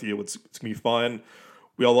 man. We're with you. It's gonna be fun.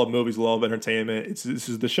 We all love movies. We love entertainment. This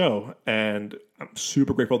is the show, and I'm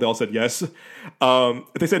super grateful they all said yes.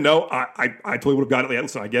 If they said no, I totally would have got it. Like,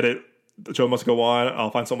 listen, I get it. The show must go on.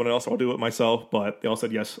 I'll find someone else, or I'll do it myself. But they all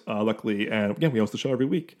said yes, luckily. And again, we host the show every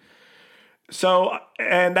week. So,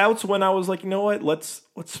 and that's when I was like, you know what? Let's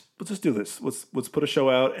just do this. Let's put a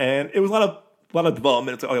show out. And it was a lot of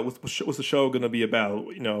development. It's like, okay, what's the show going to be about?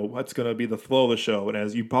 What's going to be the flow of the show? And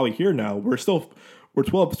as you probably hear now, we're 12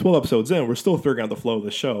 episodes in. We're still figuring out the flow of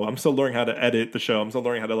the show. I'm still learning how to edit the show. I'm still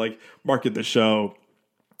learning how to market the show.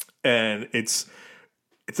 And I think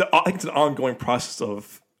it's an ongoing process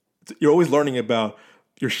of, you're always learning about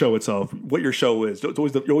your show itself, what your show is. You're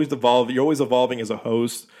always evolving as a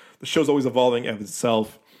host. The show's always evolving as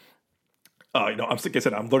itself. Like I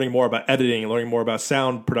said, I'm learning more about editing, learning more about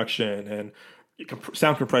sound production and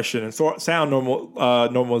sound compression and sound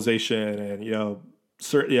normalization, and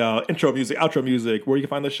intro music, outro music, where you can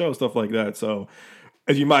find the show, stuff like that. So,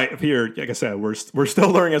 as you might hear, like I said, we're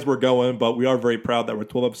still learning as we're going, but we are very proud that we're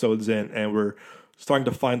 12 episodes in and we're starting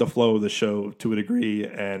to find the flow of the show to a degree.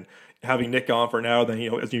 And having Nick on for an hour, then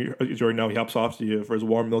as you already know, he hops off to you for his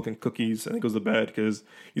warm milk and cookies and then goes to bed because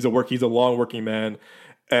he's a long working man.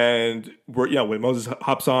 And when Moses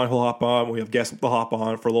hops on, he'll hop on. When we have guests, they'll hop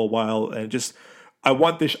on for a little while. And I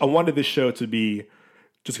wanted this show to be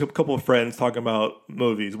just a couple of friends talking about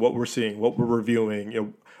movies, what we're seeing, what we're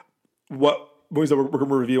reviewing, what movies that we're going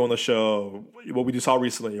to review on the show, what we just saw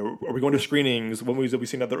recently. Are we going to screenings? What movies that we've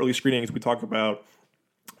seen at the early screenings we talk about?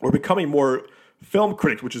 We're becoming more film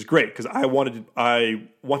critics, which is great because I want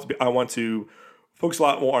to focus a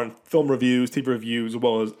lot more on film reviews, TV reviews, as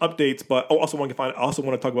well as updates. But I also want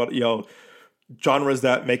to talk about genres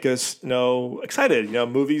that make us excited.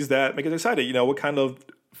 Movies that make us excited. What kind of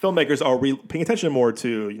filmmakers are we paying attention more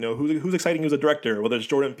to? Who's exciting as a director? Whether it's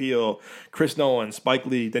Jordan Peele, Chris Nolan, Spike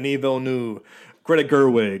Lee, Denis Villeneuve, Greta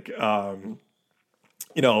Gerwig.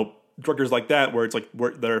 Directors like that, where it's like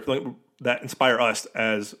that inspire us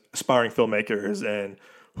as aspiring filmmakers and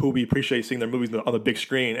who we appreciate seeing their movies on the big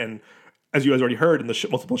screen. And as you guys already heard in the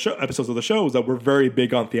multiple episodes of the show, is that we're very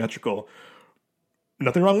big on theatrical.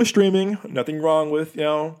 Nothing wrong with streaming. Nothing wrong with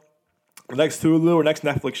next Hulu or next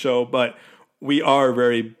Netflix show, but we are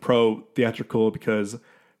very pro theatrical because,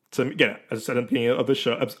 again, as I said at the beginning of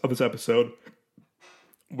this episode,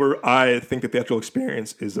 where I think the theatrical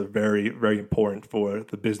experience is a very, very important for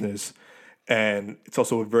the business, and it's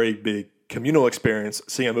also a very big communal experience.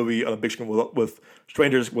 Seeing a movie on a big screen with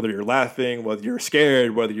strangers, whether you're laughing, whether you're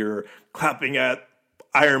scared, whether you're clapping at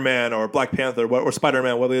Iron Man or Black Panther or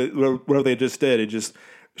Spider-Man, whatever they just did,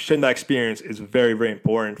 sharing that experience is very, very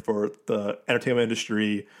important for the entertainment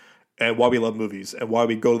industry and why we love movies and why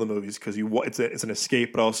we go to the movies, because it's an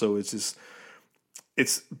escape, but also it's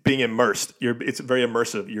being immersed. It's very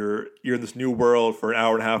immersive. You're in this new world for an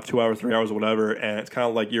hour and a half, 2 hours, 3 hours, or whatever, and it's kind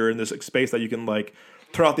of like you're in this space that you can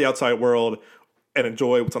turn off the outside world and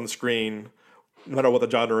enjoy what's on the screen, no matter what the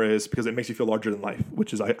genre is, because it makes you feel larger than life,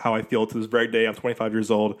 which is how I feel to this very day. I'm 25 years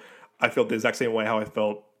old. I feel the exact same way how I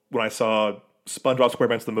felt when I saw SpongeBob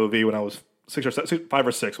SquarePants the movie when I was 5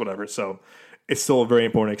 or 6, whatever. So it's still a very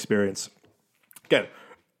important experience. Again,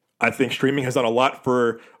 I think streaming has done a lot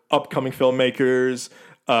for upcoming filmmakers,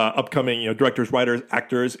 upcoming directors, writers,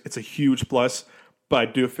 actors. It's a huge plus, but I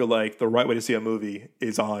do feel like the right way to see a movie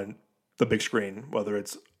is on the big screen, whether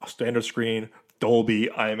it's a standard screen, Dolby,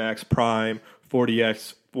 IMAX, Prime,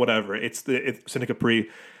 4DX, whatever. It's Cine Capri.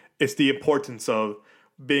 It's the importance of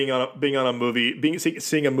being on a movie,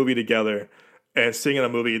 seeing a movie together, and seeing a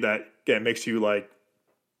movie that makes you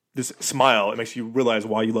just smile. It makes you realize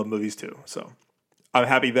why you love movies too. So I'm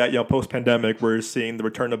happy that post pandemic we're seeing the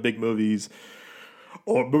return of big movies,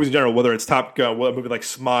 or movies in general, whether it's Top Gun, whether a movie like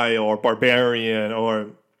Smile or Barbarian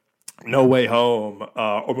or No Way Home,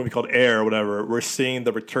 or a movie called Air or whatever. We're seeing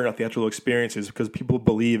the return of theatrical experiences because people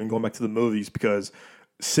believe in going back to the movies, because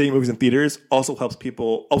seeing movies in theaters also helps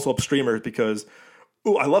streamers, because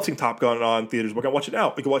Ooh, I love seeing Top Gun on theaters. We're gonna watch it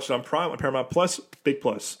now. We can watch it on Prime, on Paramount Plus, big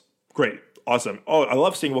plus. Great, awesome. Oh, I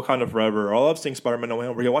love seeing Wakanda Forever. I love seeing Spider-Man No Way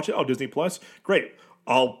Home. We're gonna watch it. Oh, Disney Plus, great.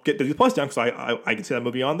 I'll get Disney Plus down because I can see that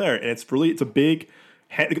movie on there, and it's a big.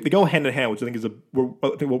 They go hand in hand, which I think I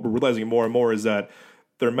think what we're realizing more and more is that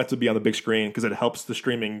they're meant to be on the big screen because it helps the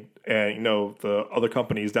streaming and the other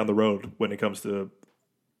companies down the road when it comes to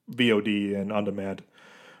VOD and on demand.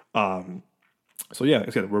 So yeah, like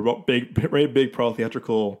I said, we're both very big pro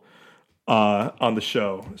theatrical on the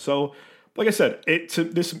show. So, like I said,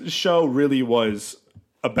 this show really was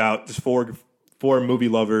about just four movie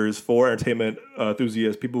lovers, four entertainment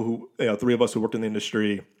enthusiasts, people who three of us who worked in the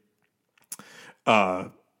industry.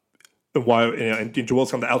 And why? And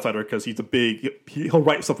Joel's kind of the outsider because he'll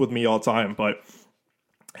write stuff with me all the time, but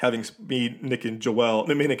having me, Nick and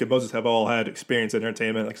Moses have all had experience in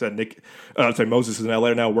entertainment. Like I said, Moses is in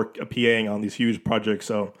LA now, PAing on these huge projects.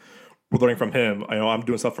 So we're learning from him. I know I'm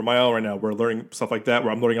doing stuff for my own right now. We're learning stuff like that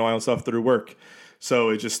where I'm learning my own stuff through work. So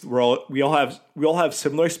it's just we all have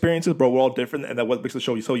similar experiences, but we're all different. And that what makes the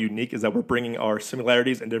show so unique is that we're bringing our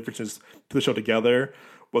similarities and differences to the show together.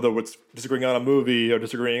 Whether it's disagreeing on a movie or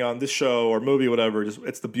disagreeing on this show or movie, whatever,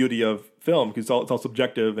 it's the beauty of film because it's all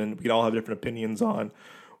subjective and we can all have different opinions on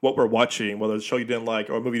what we're watching, whether it's a show you didn't like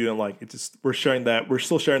or a movie you didn't like. It's just we're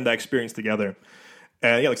still sharing that experience together.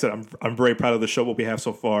 And yeah, like I said, I'm very proud of the show, what we have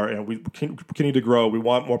so far, and we continue to grow. We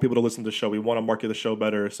want more people to listen to the show. We want to market the show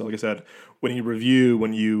better. So like I said, when you review,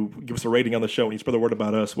 when you give us a rating on the show, when you spread the word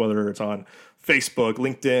about us, whether it's on Facebook,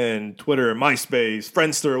 LinkedIn, Twitter, MySpace,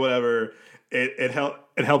 Friendster, whatever, it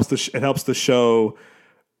helps the show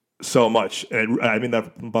so much. And I mean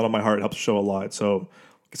that from the bottom of my heart. It helps the show a lot. So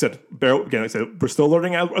like I said, we're still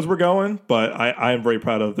learning as we're going, but I am very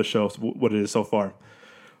proud of the show, what it is so far.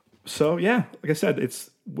 So yeah, like I said,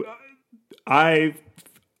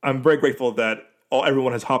 I'm very grateful that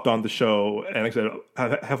everyone has hopped on the show, and like I said,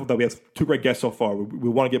 half of that we have two great guests so far. We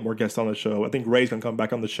want to get more guests on the show. I think Ray's gonna come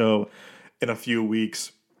back on the show in a few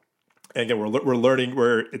weeks. And again, we're learning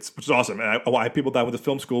which is awesome. And I have people that I went to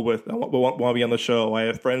film school with that want to be on the show. I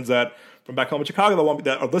have friends that from back home in Chicago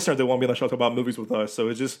that are listeners that want to be on the show talk about movies with us. So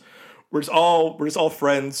it's just we're just all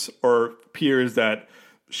friends or peers that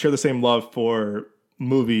share the same love for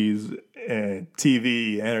movies and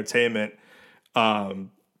TV, entertainment.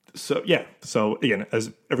 So yeah. So again,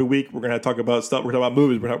 as every week we're gonna talk about stuff. We're gonna talk about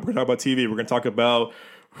movies. We're gonna talk about TV. We're gonna talk about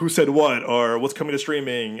who said what or what's coming to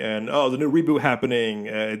streaming and the new reboot happening.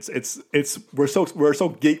 We're so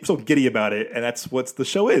giddy about it, and that's what the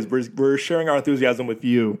show is. We're sharing our enthusiasm with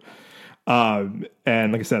you. And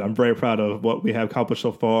like I said, I'm very proud of what we have accomplished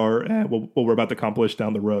so far and what we're about to accomplish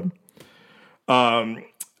down the road.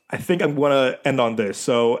 I think I'm going to end on this.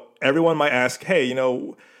 So everyone might ask, hey,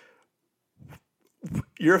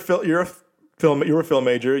 you're a film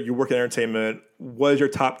major, you work in entertainment. What is your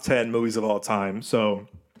top 10 movies of all time? So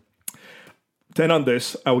to end on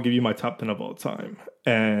this, I will give you my top 10 of all time.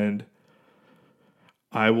 And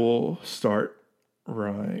I will start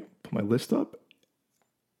put my list up.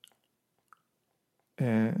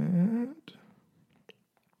 And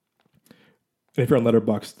if you're on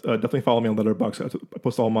Letterboxd, definitely follow me on Letterboxd. I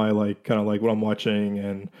post all my what I'm watching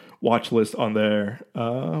and watch list on there.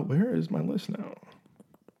 Where is my list now?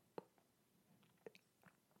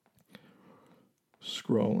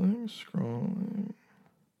 Scrolling.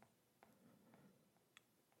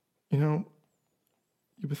 You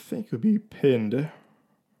would think it would be pinned.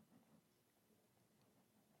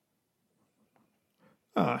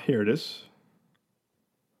 Here it is.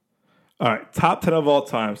 All right, top 10 of all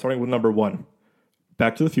time, starting with number 1.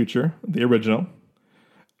 Back to the Future, the original.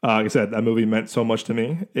 Like I said, that movie meant so much to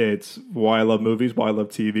me. It's why I love movies, why I love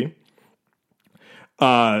TV.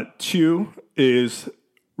 2 is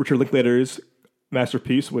Richard Linklater's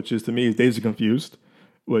masterpiece, which is to me is Dazed and Confused,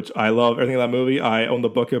 which I love everything in that movie. I own the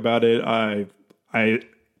book about it.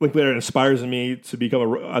 Linklater inspires me to become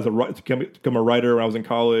a writer when I was in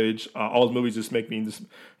college. All his movies just make me just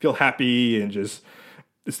feel happy and just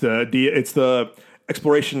it's the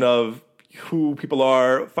exploration of who people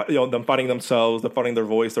are, them finding themselves, them finding their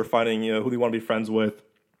voice, they're finding who they want to be friends with.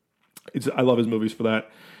 I love his movies for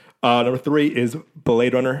that. Number 3 is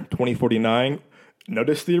Blade Runner 2049.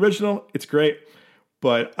 Notice the original; it's great.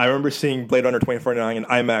 But I remember seeing Blade Runner 2049 in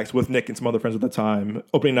IMAX with Nick and some other friends at the time,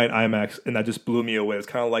 opening night IMAX, and that just blew me away. It was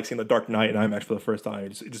kind of like seeing The Dark Knight in IMAX for the first time.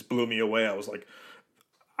 It just blew me away. I was like,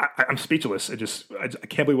 I'm speechless. I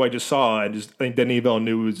can't believe what I just saw. I think Denis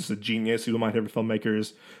Villeneuve is just a genius. He's one of my favorite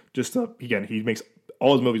filmmakers. Again, he makes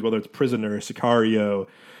all his movies, whether it's Prisoner, Sicario,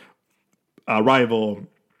 Rival,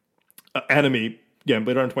 Enemy, again,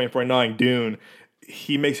 Blade Runner 2049, Dune.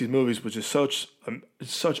 he makes these movies with just such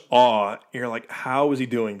awe. You're like, how is he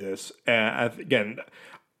doing this? And again,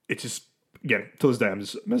 it's just again to this day, I'm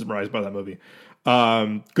just mesmerized by that movie.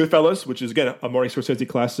 Goodfellas, which is again a Martin Scorsese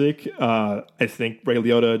classic. I think Ray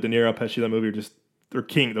Liotta, De Niro, Pesci, that movie are just they're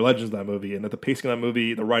they're legends of that movie, and that the pacing of that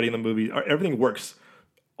movie, the writing of the movie, everything works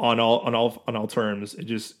on all terms. It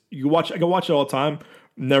just I can watch it all the time,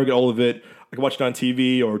 never get old of it. I can watch it on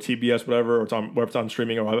TV or TBS, whatever, or whether it's on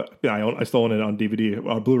streaming, or I still own it on DVD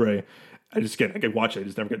or Blu-ray. I can watch it. It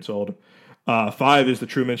just never gets old. 5 is The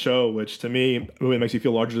Truman Show, which to me, a movie that makes you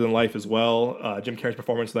feel larger than life as well. Jim Carrey's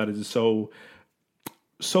performance of that is just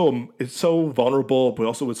it's so vulnerable, but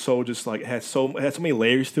also it's so just like it has so many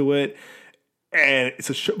layers to it, and it's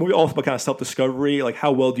a movie also about kind of self-discovery, like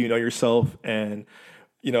how well do you know yourself, and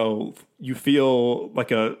you feel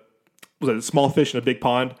like a small fish in a big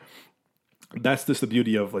pond. That's just the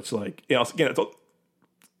beauty of it's like again it's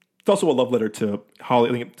also a love letter to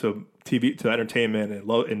Hollywood, to TV, to entertainment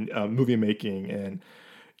and movie making, and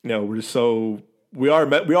we're just we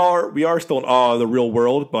are still in awe of the real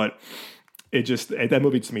world, but it just that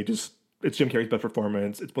movie to me it's Jim Carrey's best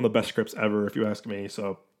performance. It's one of the best scripts ever, if you ask me.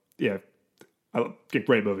 So yeah,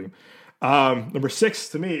 great movie. Number 6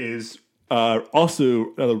 to me is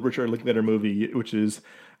also another Richard Linklater movie, which is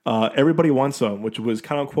Everybody Wants Some, which was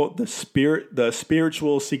kind of quote the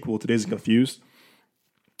spiritual sequel to Dazed and Confused.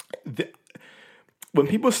 When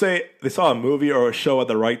people say they saw a movie or a show at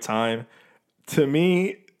the right time, to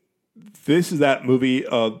me, this is that movie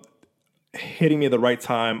of hitting me at the right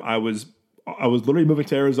time. I was literally moving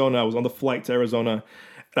to Arizona. I was on the flight to Arizona,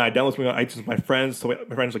 and I downloaded something on iTunes. My friends were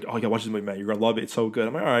like, "Oh, yeah, watch this movie, man. You're gonna love it. It's so good."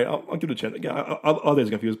 I'm like, "All right, I'll give it a chance." Yeah, I'll Dazed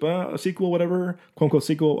and Confused, but a sequel, whatever, quote unquote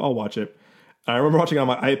sequel, I'll watch it. I remember watching it on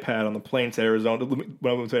my iPad on the plane to Arizona when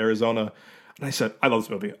I moved to Arizona, and I said, "I love this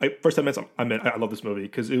movie." First 10 minutes, I love this movie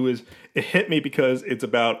because it hit me because it's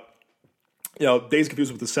about Dazed and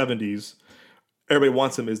Confused with the 70s. Everybody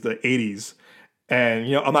Wants Them is the 80s, and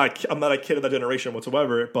I'm not a kid of that generation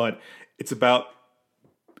whatsoever, but it's about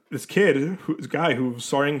this guy who's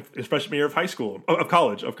starting his freshman year of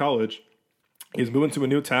college. He's moving to a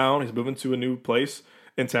new town. He's moving to a new place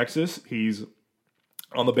in Texas. He's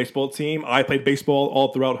on the baseball team. I played baseball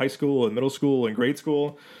all throughout high school and middle school and grade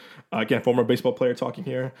school. Again, former baseball player talking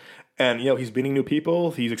here. And, he's meeting new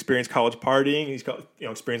people. He's experienced college partying. He's got,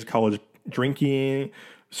 experienced college drinking,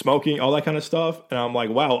 smoking, all that kind of stuff. And I'm like,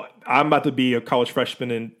 wow, I'm about to be a college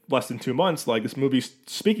freshman in less than 2 months. Like, this movie's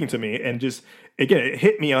speaking to me. And just, again, it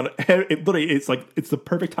hit me it's the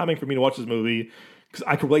perfect timing for me to watch this movie because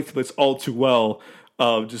I can relate to this all too well.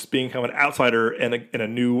 Of just being kind of an outsider in a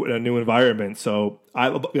new environment. So I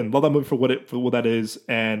love that movie for what that is,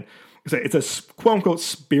 and it's a quote unquote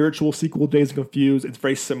spiritual sequel to Dazed and Confused. It's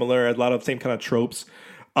very similar, a lot of same kind of tropes,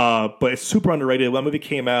 but it's super underrated. When that movie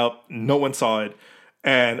came out, no one saw it,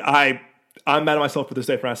 and I'm mad at myself for this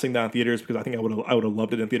day for not seeing that in theaters because I think I would have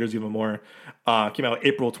loved it in theaters even more. Came out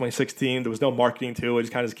April 2016. There was no marketing to it; it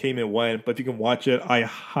just kind of came and went. But if you can watch it, I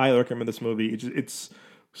highly recommend this movie. It's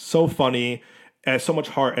so funny. It has so much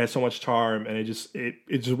heart, it has so much charm, and it just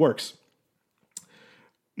works.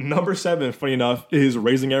 Number 7, funny enough, is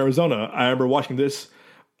Raising Arizona. I remember watching this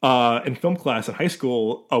in film class in high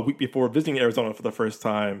school a week before visiting Arizona for the first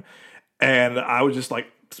time, and I was just like,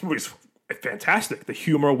 "This movie's fantastic. The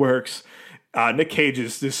humor works. Nick Cage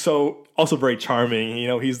is just so also very charming.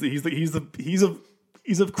 He's a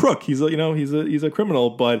crook. He's a criminal,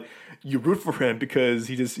 but." You root for him because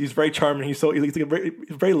he's very charming. He's like a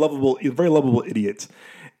very lovable idiot,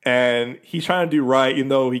 and he's trying to do right, even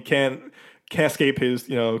though he can't escape his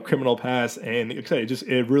criminal past. And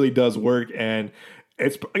it really does work. And I'm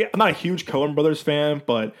not a huge Coen Brothers fan,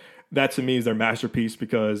 but that to me is their masterpiece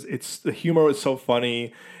because the humor is so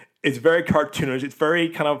funny. It's very cartoonish. It's very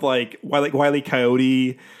kind of like Wile E.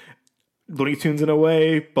 Coyote, Looney Tunes in a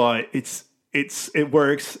way, but it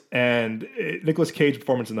works, and Nicolas Cage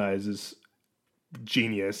performance in that is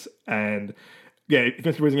genius. And yeah, if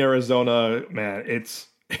it's Raising Arizona, man, it's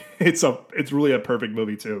really a perfect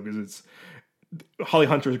movie too because it's Holly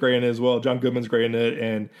Hunter's great in it as well, John Goodman's great in it,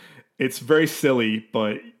 and it's very silly,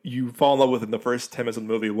 but you fall in love with it in the first 10 minutes of the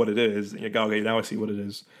movie what it is, and you go, okay, now I see what it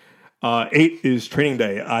is. 8 is Training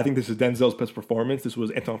Day. I think this is Denzel's best performance. This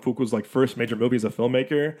was Anton Fuqua's first major movie as a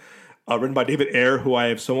filmmaker. Written by David Ayer, who I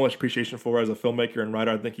have so much appreciation for as a filmmaker and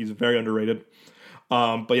writer. I think he's very underrated.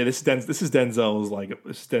 But yeah, this is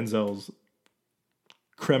Denzel's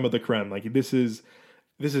creme of the creme. This is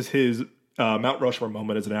his Mount Rushmore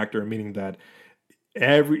moment as an actor, meaning that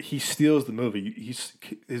he steals the movie.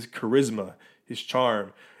 His charisma, his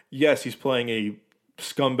charm. Yes, he's playing a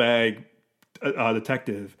scumbag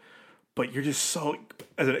detective, but you're just so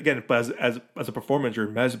as a performance, you're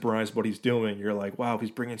mesmerized by what he's doing. You're like, wow,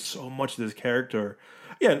 he's bringing so much to this character.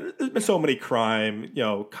 Yeah, there's been so many crime,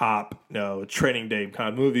 cop, Training Day kind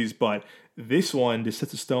of movies, but this one just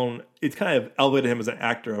sets a stone. It's kind of elevated him as an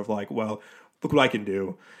actor of like, well, look what I can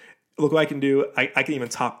do. Look what I can do. I can even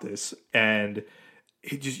top this. And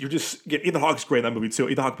Ethan Hawke's great in that movie too.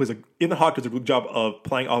 Ethan Hawke does a good job of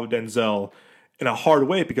playing off of Denzel in a hard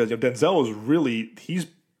way because Denzel is really he's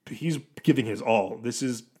giving his all. This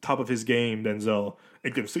is top of his game, Denzel.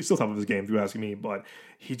 He's still top of his game if you ask me, but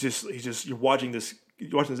he just you're watching this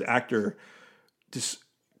actor just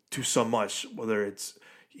do so much. Whether it's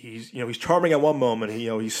he's charming at one moment,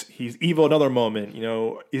 he's evil another moment.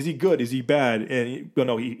 Is he good? Is he bad? And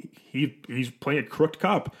he's playing a crooked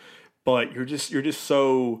cop. But you're just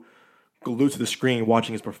so glued to the screen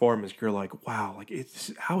watching his performance. You're like, wow, like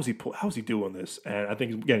how is he doing this? And I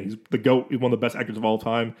think he's the GOAT. He's one of the best actors of all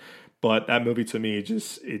time. But that movie to me,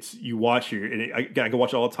 you watch it. And I can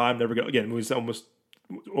watch it all the time. Never go again. The movie's almost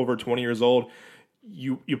over 20 years old.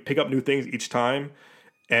 You pick up new things each time,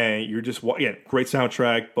 and you're just great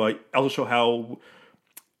soundtrack. But also show how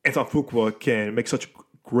Anton Fuqua can make such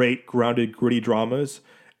great, grounded, gritty dramas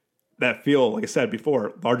that feel, like I said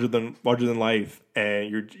before, larger than life,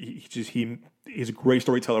 and he's a great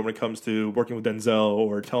storyteller when it comes to working with Denzel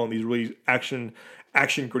or telling these really action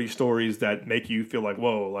gritty stories that make you feel like,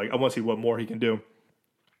 whoa, like I want to see what more he can do.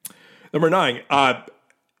 Number 9,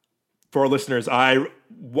 for our listeners, I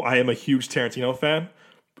am a huge Tarantino fan.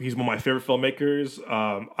 He's one of my favorite filmmakers.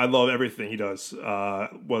 I love everything he does,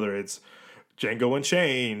 whether it's Django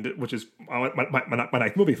Unchained, which is my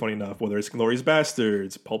ninth movie, funny enough, whether it's Inglourious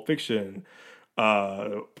Bastards, Pulp Fiction,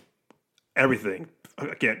 everything.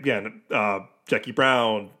 Again, Jackie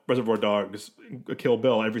Brown, Reservoir Dogs, Kill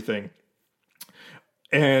Bill, everything.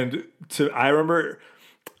 And I remember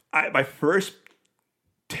my first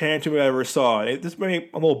Tarantino movie I ever saw, and this may be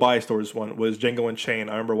a little biased towards this one, was Django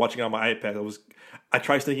Unchained. I remember watching it on my iPad. I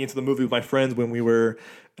tried sneaking into the movie with my friends when we were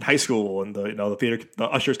in high school, and the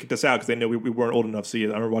ushers kicked us out because they knew we weren't old enough to see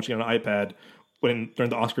it. I remember watching it on an iPad during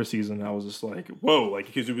the Oscar season. I was just like, whoa, like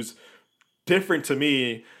because it was different to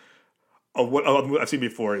me of what I've seen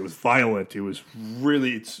before. It was violent. It was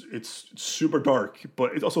really it's super dark,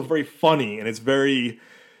 but it's also very funny, and it's very.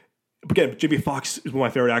 Again, Jamie Foxx is one of my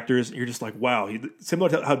favorite actors. And you're just like, wow. Similar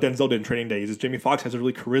to how Denzel did in Training Day, Jamie Foxx has a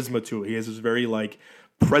really charisma to it. He has this very like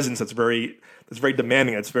presence that's very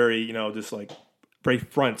demanding. It's very just like very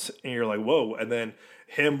front, and you're like, whoa. And then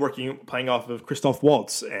him playing off of Christoph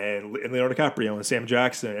Waltz and Leonardo DiCaprio and Sam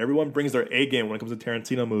Jackson. Everyone brings their A game when it comes to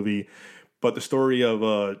Tarantino movie. But the story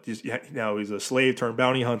of he's a slave turned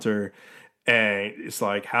bounty hunter, and it's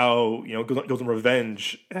like how goes on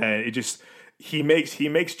revenge, and it just. He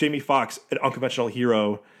makes Jamie Foxx an unconventional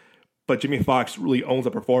hero, but Jamie Foxx really owns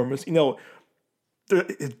the performance. A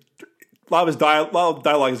lot of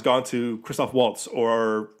dialogue has gone to Christoph Waltz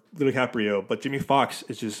or DiCaprio, but Jamie Foxx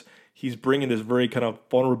is he's bringing this very kind of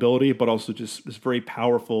vulnerability, but also just this very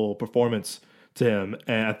powerful performance to him,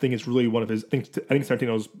 and I think it's really one of his. I think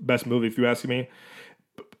Tarantino's best movie, if you ask me.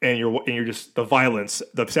 And you're just the violence,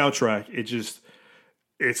 the soundtrack.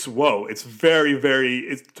 It's whoa. It's very,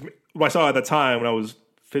 very. When I saw it at the time when I was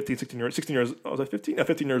 16 years, I was like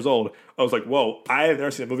 15 years old. I was like, whoa, I have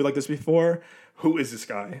never seen a movie like this before. Who is this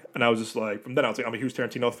guy? And I was just like, from then I was like, I'm a huge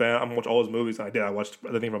Tarantino fan. I'm gonna watch all his movies. And I did. I watched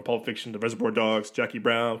everything from Pulp Fiction to Reservoir Dogs, Jackie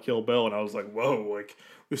Brown, Kill Bill, and I was like, whoa, like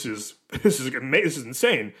this is amazing. This is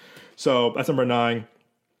insane. So that's number 9.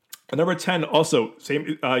 And number 10, also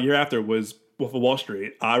same year after, was Wolf of Wall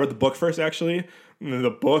Street. I read the book first, actually.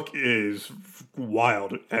 The book is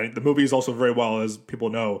wild, and the movie is also very wild, as people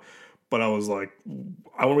know. But I was like,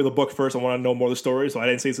 I want to read the book first. I want to know more of the story, so I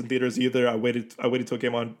didn't see it in theaters either. I waited till it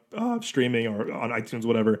came on streaming or on iTunes,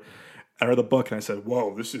 whatever. I read the book and I said,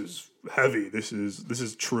 "Whoa, this is heavy. This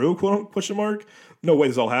is true?" Question mark. No way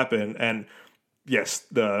this all happened. And yes,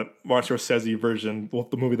 the Martin Scorsese version,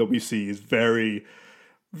 the movie that we see, is very,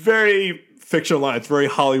 very fictional. It's very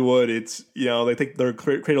Hollywood. It's they take their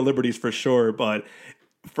creative liberties for sure, but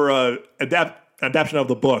for a adaptation of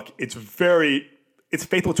the book, it's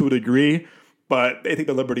faithful to a degree, but they take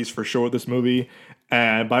the liberties for sure with this movie. But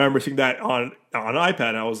I remember seeing that on an iPad,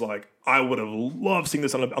 and I was like, I would have loved seeing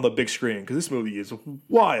this on the big screen because this movie is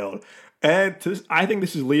wild. And I think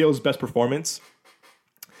this is Leo's best performance.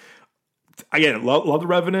 Again, love The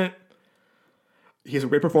Revenant. He has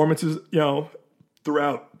great performances,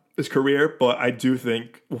 throughout his career, but I do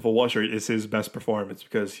think Wolf of Wall Street is his best performance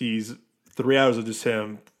because he's 3 hours of just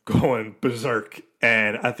him going berserk,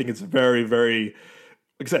 and I think it's very, very.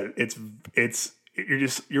 Like I said,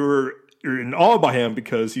 you're in awe by him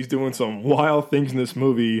because he's doing some wild things in this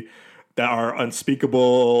movie that are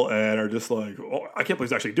unspeakable and are just like, oh, I can't believe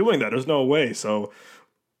he's actually doing that. There's no way. So,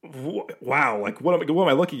 wow, like what am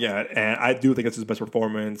I looking at? And I do think it's his best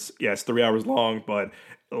performance. Yeah, it's 3 hours long, but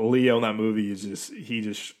Leo in that movie is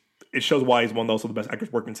it shows why he's one of the best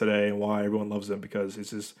actors working today and why everyone loves him because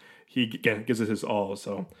it's just he again gives it his all.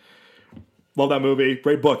 So love that movie.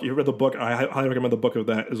 Great book. You read the book? I highly recommend the book of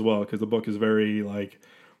that as well because the book is very like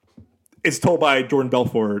it's told by Jordan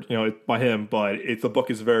Belfort, by him, but the book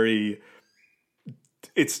is very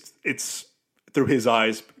it's through his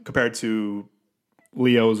eyes compared to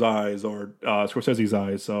Leo's eyes or Scorsese's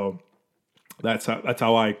eyes. So that's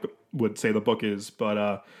how I would say the book is.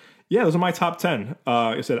 But yeah, those are my top 10.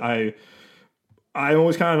 Like I said, I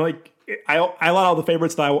always kind of like I let all the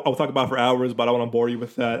favorites that I will talk about for hours, but I don't want to bore you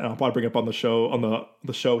with that. And I'll probably bring up on the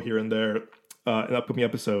show here and there in upcoming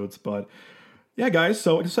episodes. But yeah, guys.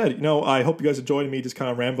 So like I said, I hope you guys enjoyed me just kind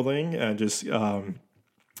of rambling and just talking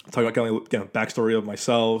about kind of backstory of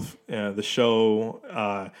myself and the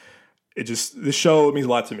show. This show means a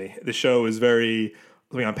lot to me. The show is very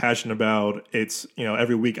something I'm passionate about. It's,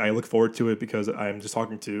 every week I look forward to it because I'm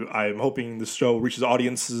hoping this show reaches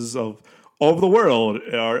audiences of all over the world,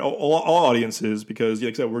 or all audiences, because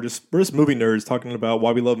like I said, we're just movie nerds talking about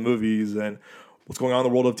why we love movies and what's going on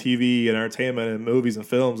in the world of TV and entertainment and movies and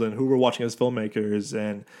films and who we're watching as filmmakers.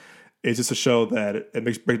 And it's just a show that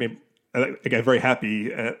it brings me, I get very happy,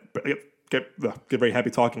 get very happy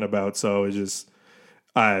talking about. So it's just,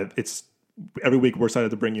 it's every week we're excited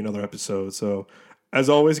to bring you another episode. So as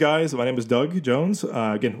always, guys, my name is Doug Jones.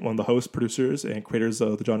 Again, one of the hosts, producers, and creators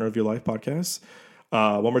of the Genre of Your Life podcast.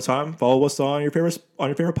 One more time, follow us on your favorite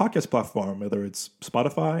podcast platform, whether it's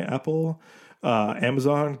Spotify, Apple,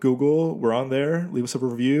 Amazon, Google. We're on there. Leave us a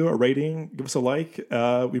review, a rating, give us a like.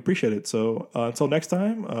 We appreciate it. So until next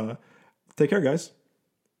time, take care, guys.